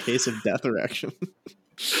clear case of death erection.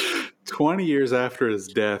 20 years after his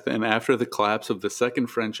death and after the collapse of the Second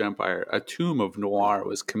French Empire, a tomb of noir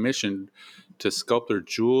was commissioned to sculptor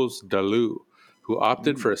Jules Dalou, who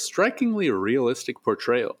opted for a strikingly realistic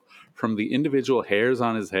portrayal. From the individual hairs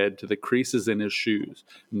on his head to the creases in his shoes,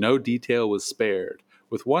 no detail was spared,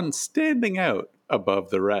 with one standing out above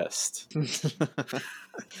the rest.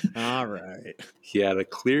 All right. He had a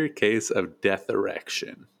clear case of death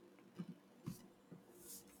erection.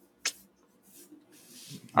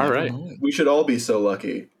 All right. We should all be so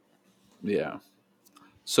lucky. Yeah.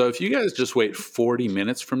 So if you guys just wait 40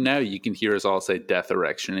 minutes from now, you can hear us all say death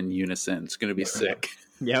erection in unison. It's going to be sick.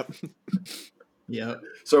 Yep. Yep.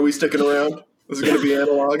 So are we sticking around? This is going to be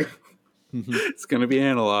analog. It's going to be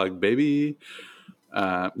analog, baby.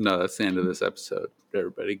 No, that's the end of this episode.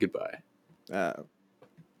 Everybody, goodbye.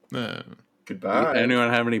 Goodbye. Anyone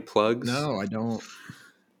have any plugs? No, I don't.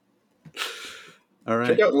 All right.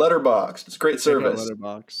 Check out Letterboxd. It's a great Check out service.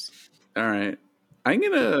 Letterboxd. All right. I'm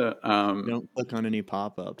gonna Don't click on any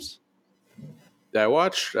pop-ups. I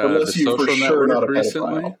watched The Unless you're for Social sure not a Network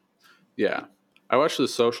recently. pedophile. Yeah. I watched The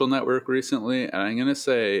Social Network recently, and I'm gonna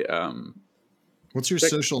say What's your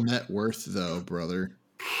social net worth, though, brother?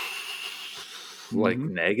 like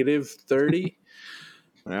negative 30.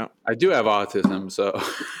 Yeah. I do have autism, so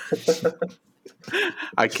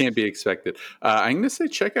I can't be expected. I'm going to say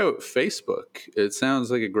check out Facebook. It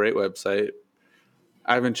sounds like a great website.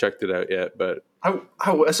 I haven't checked it out yet, but I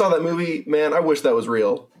saw that movie. Man, I wish that was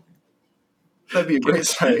real. That'd be a great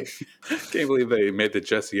site. can't believe they made the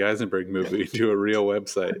Jesse Eisenberg movie into a real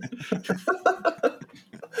website.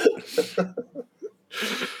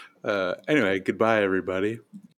 Anyway, goodbye, everybody.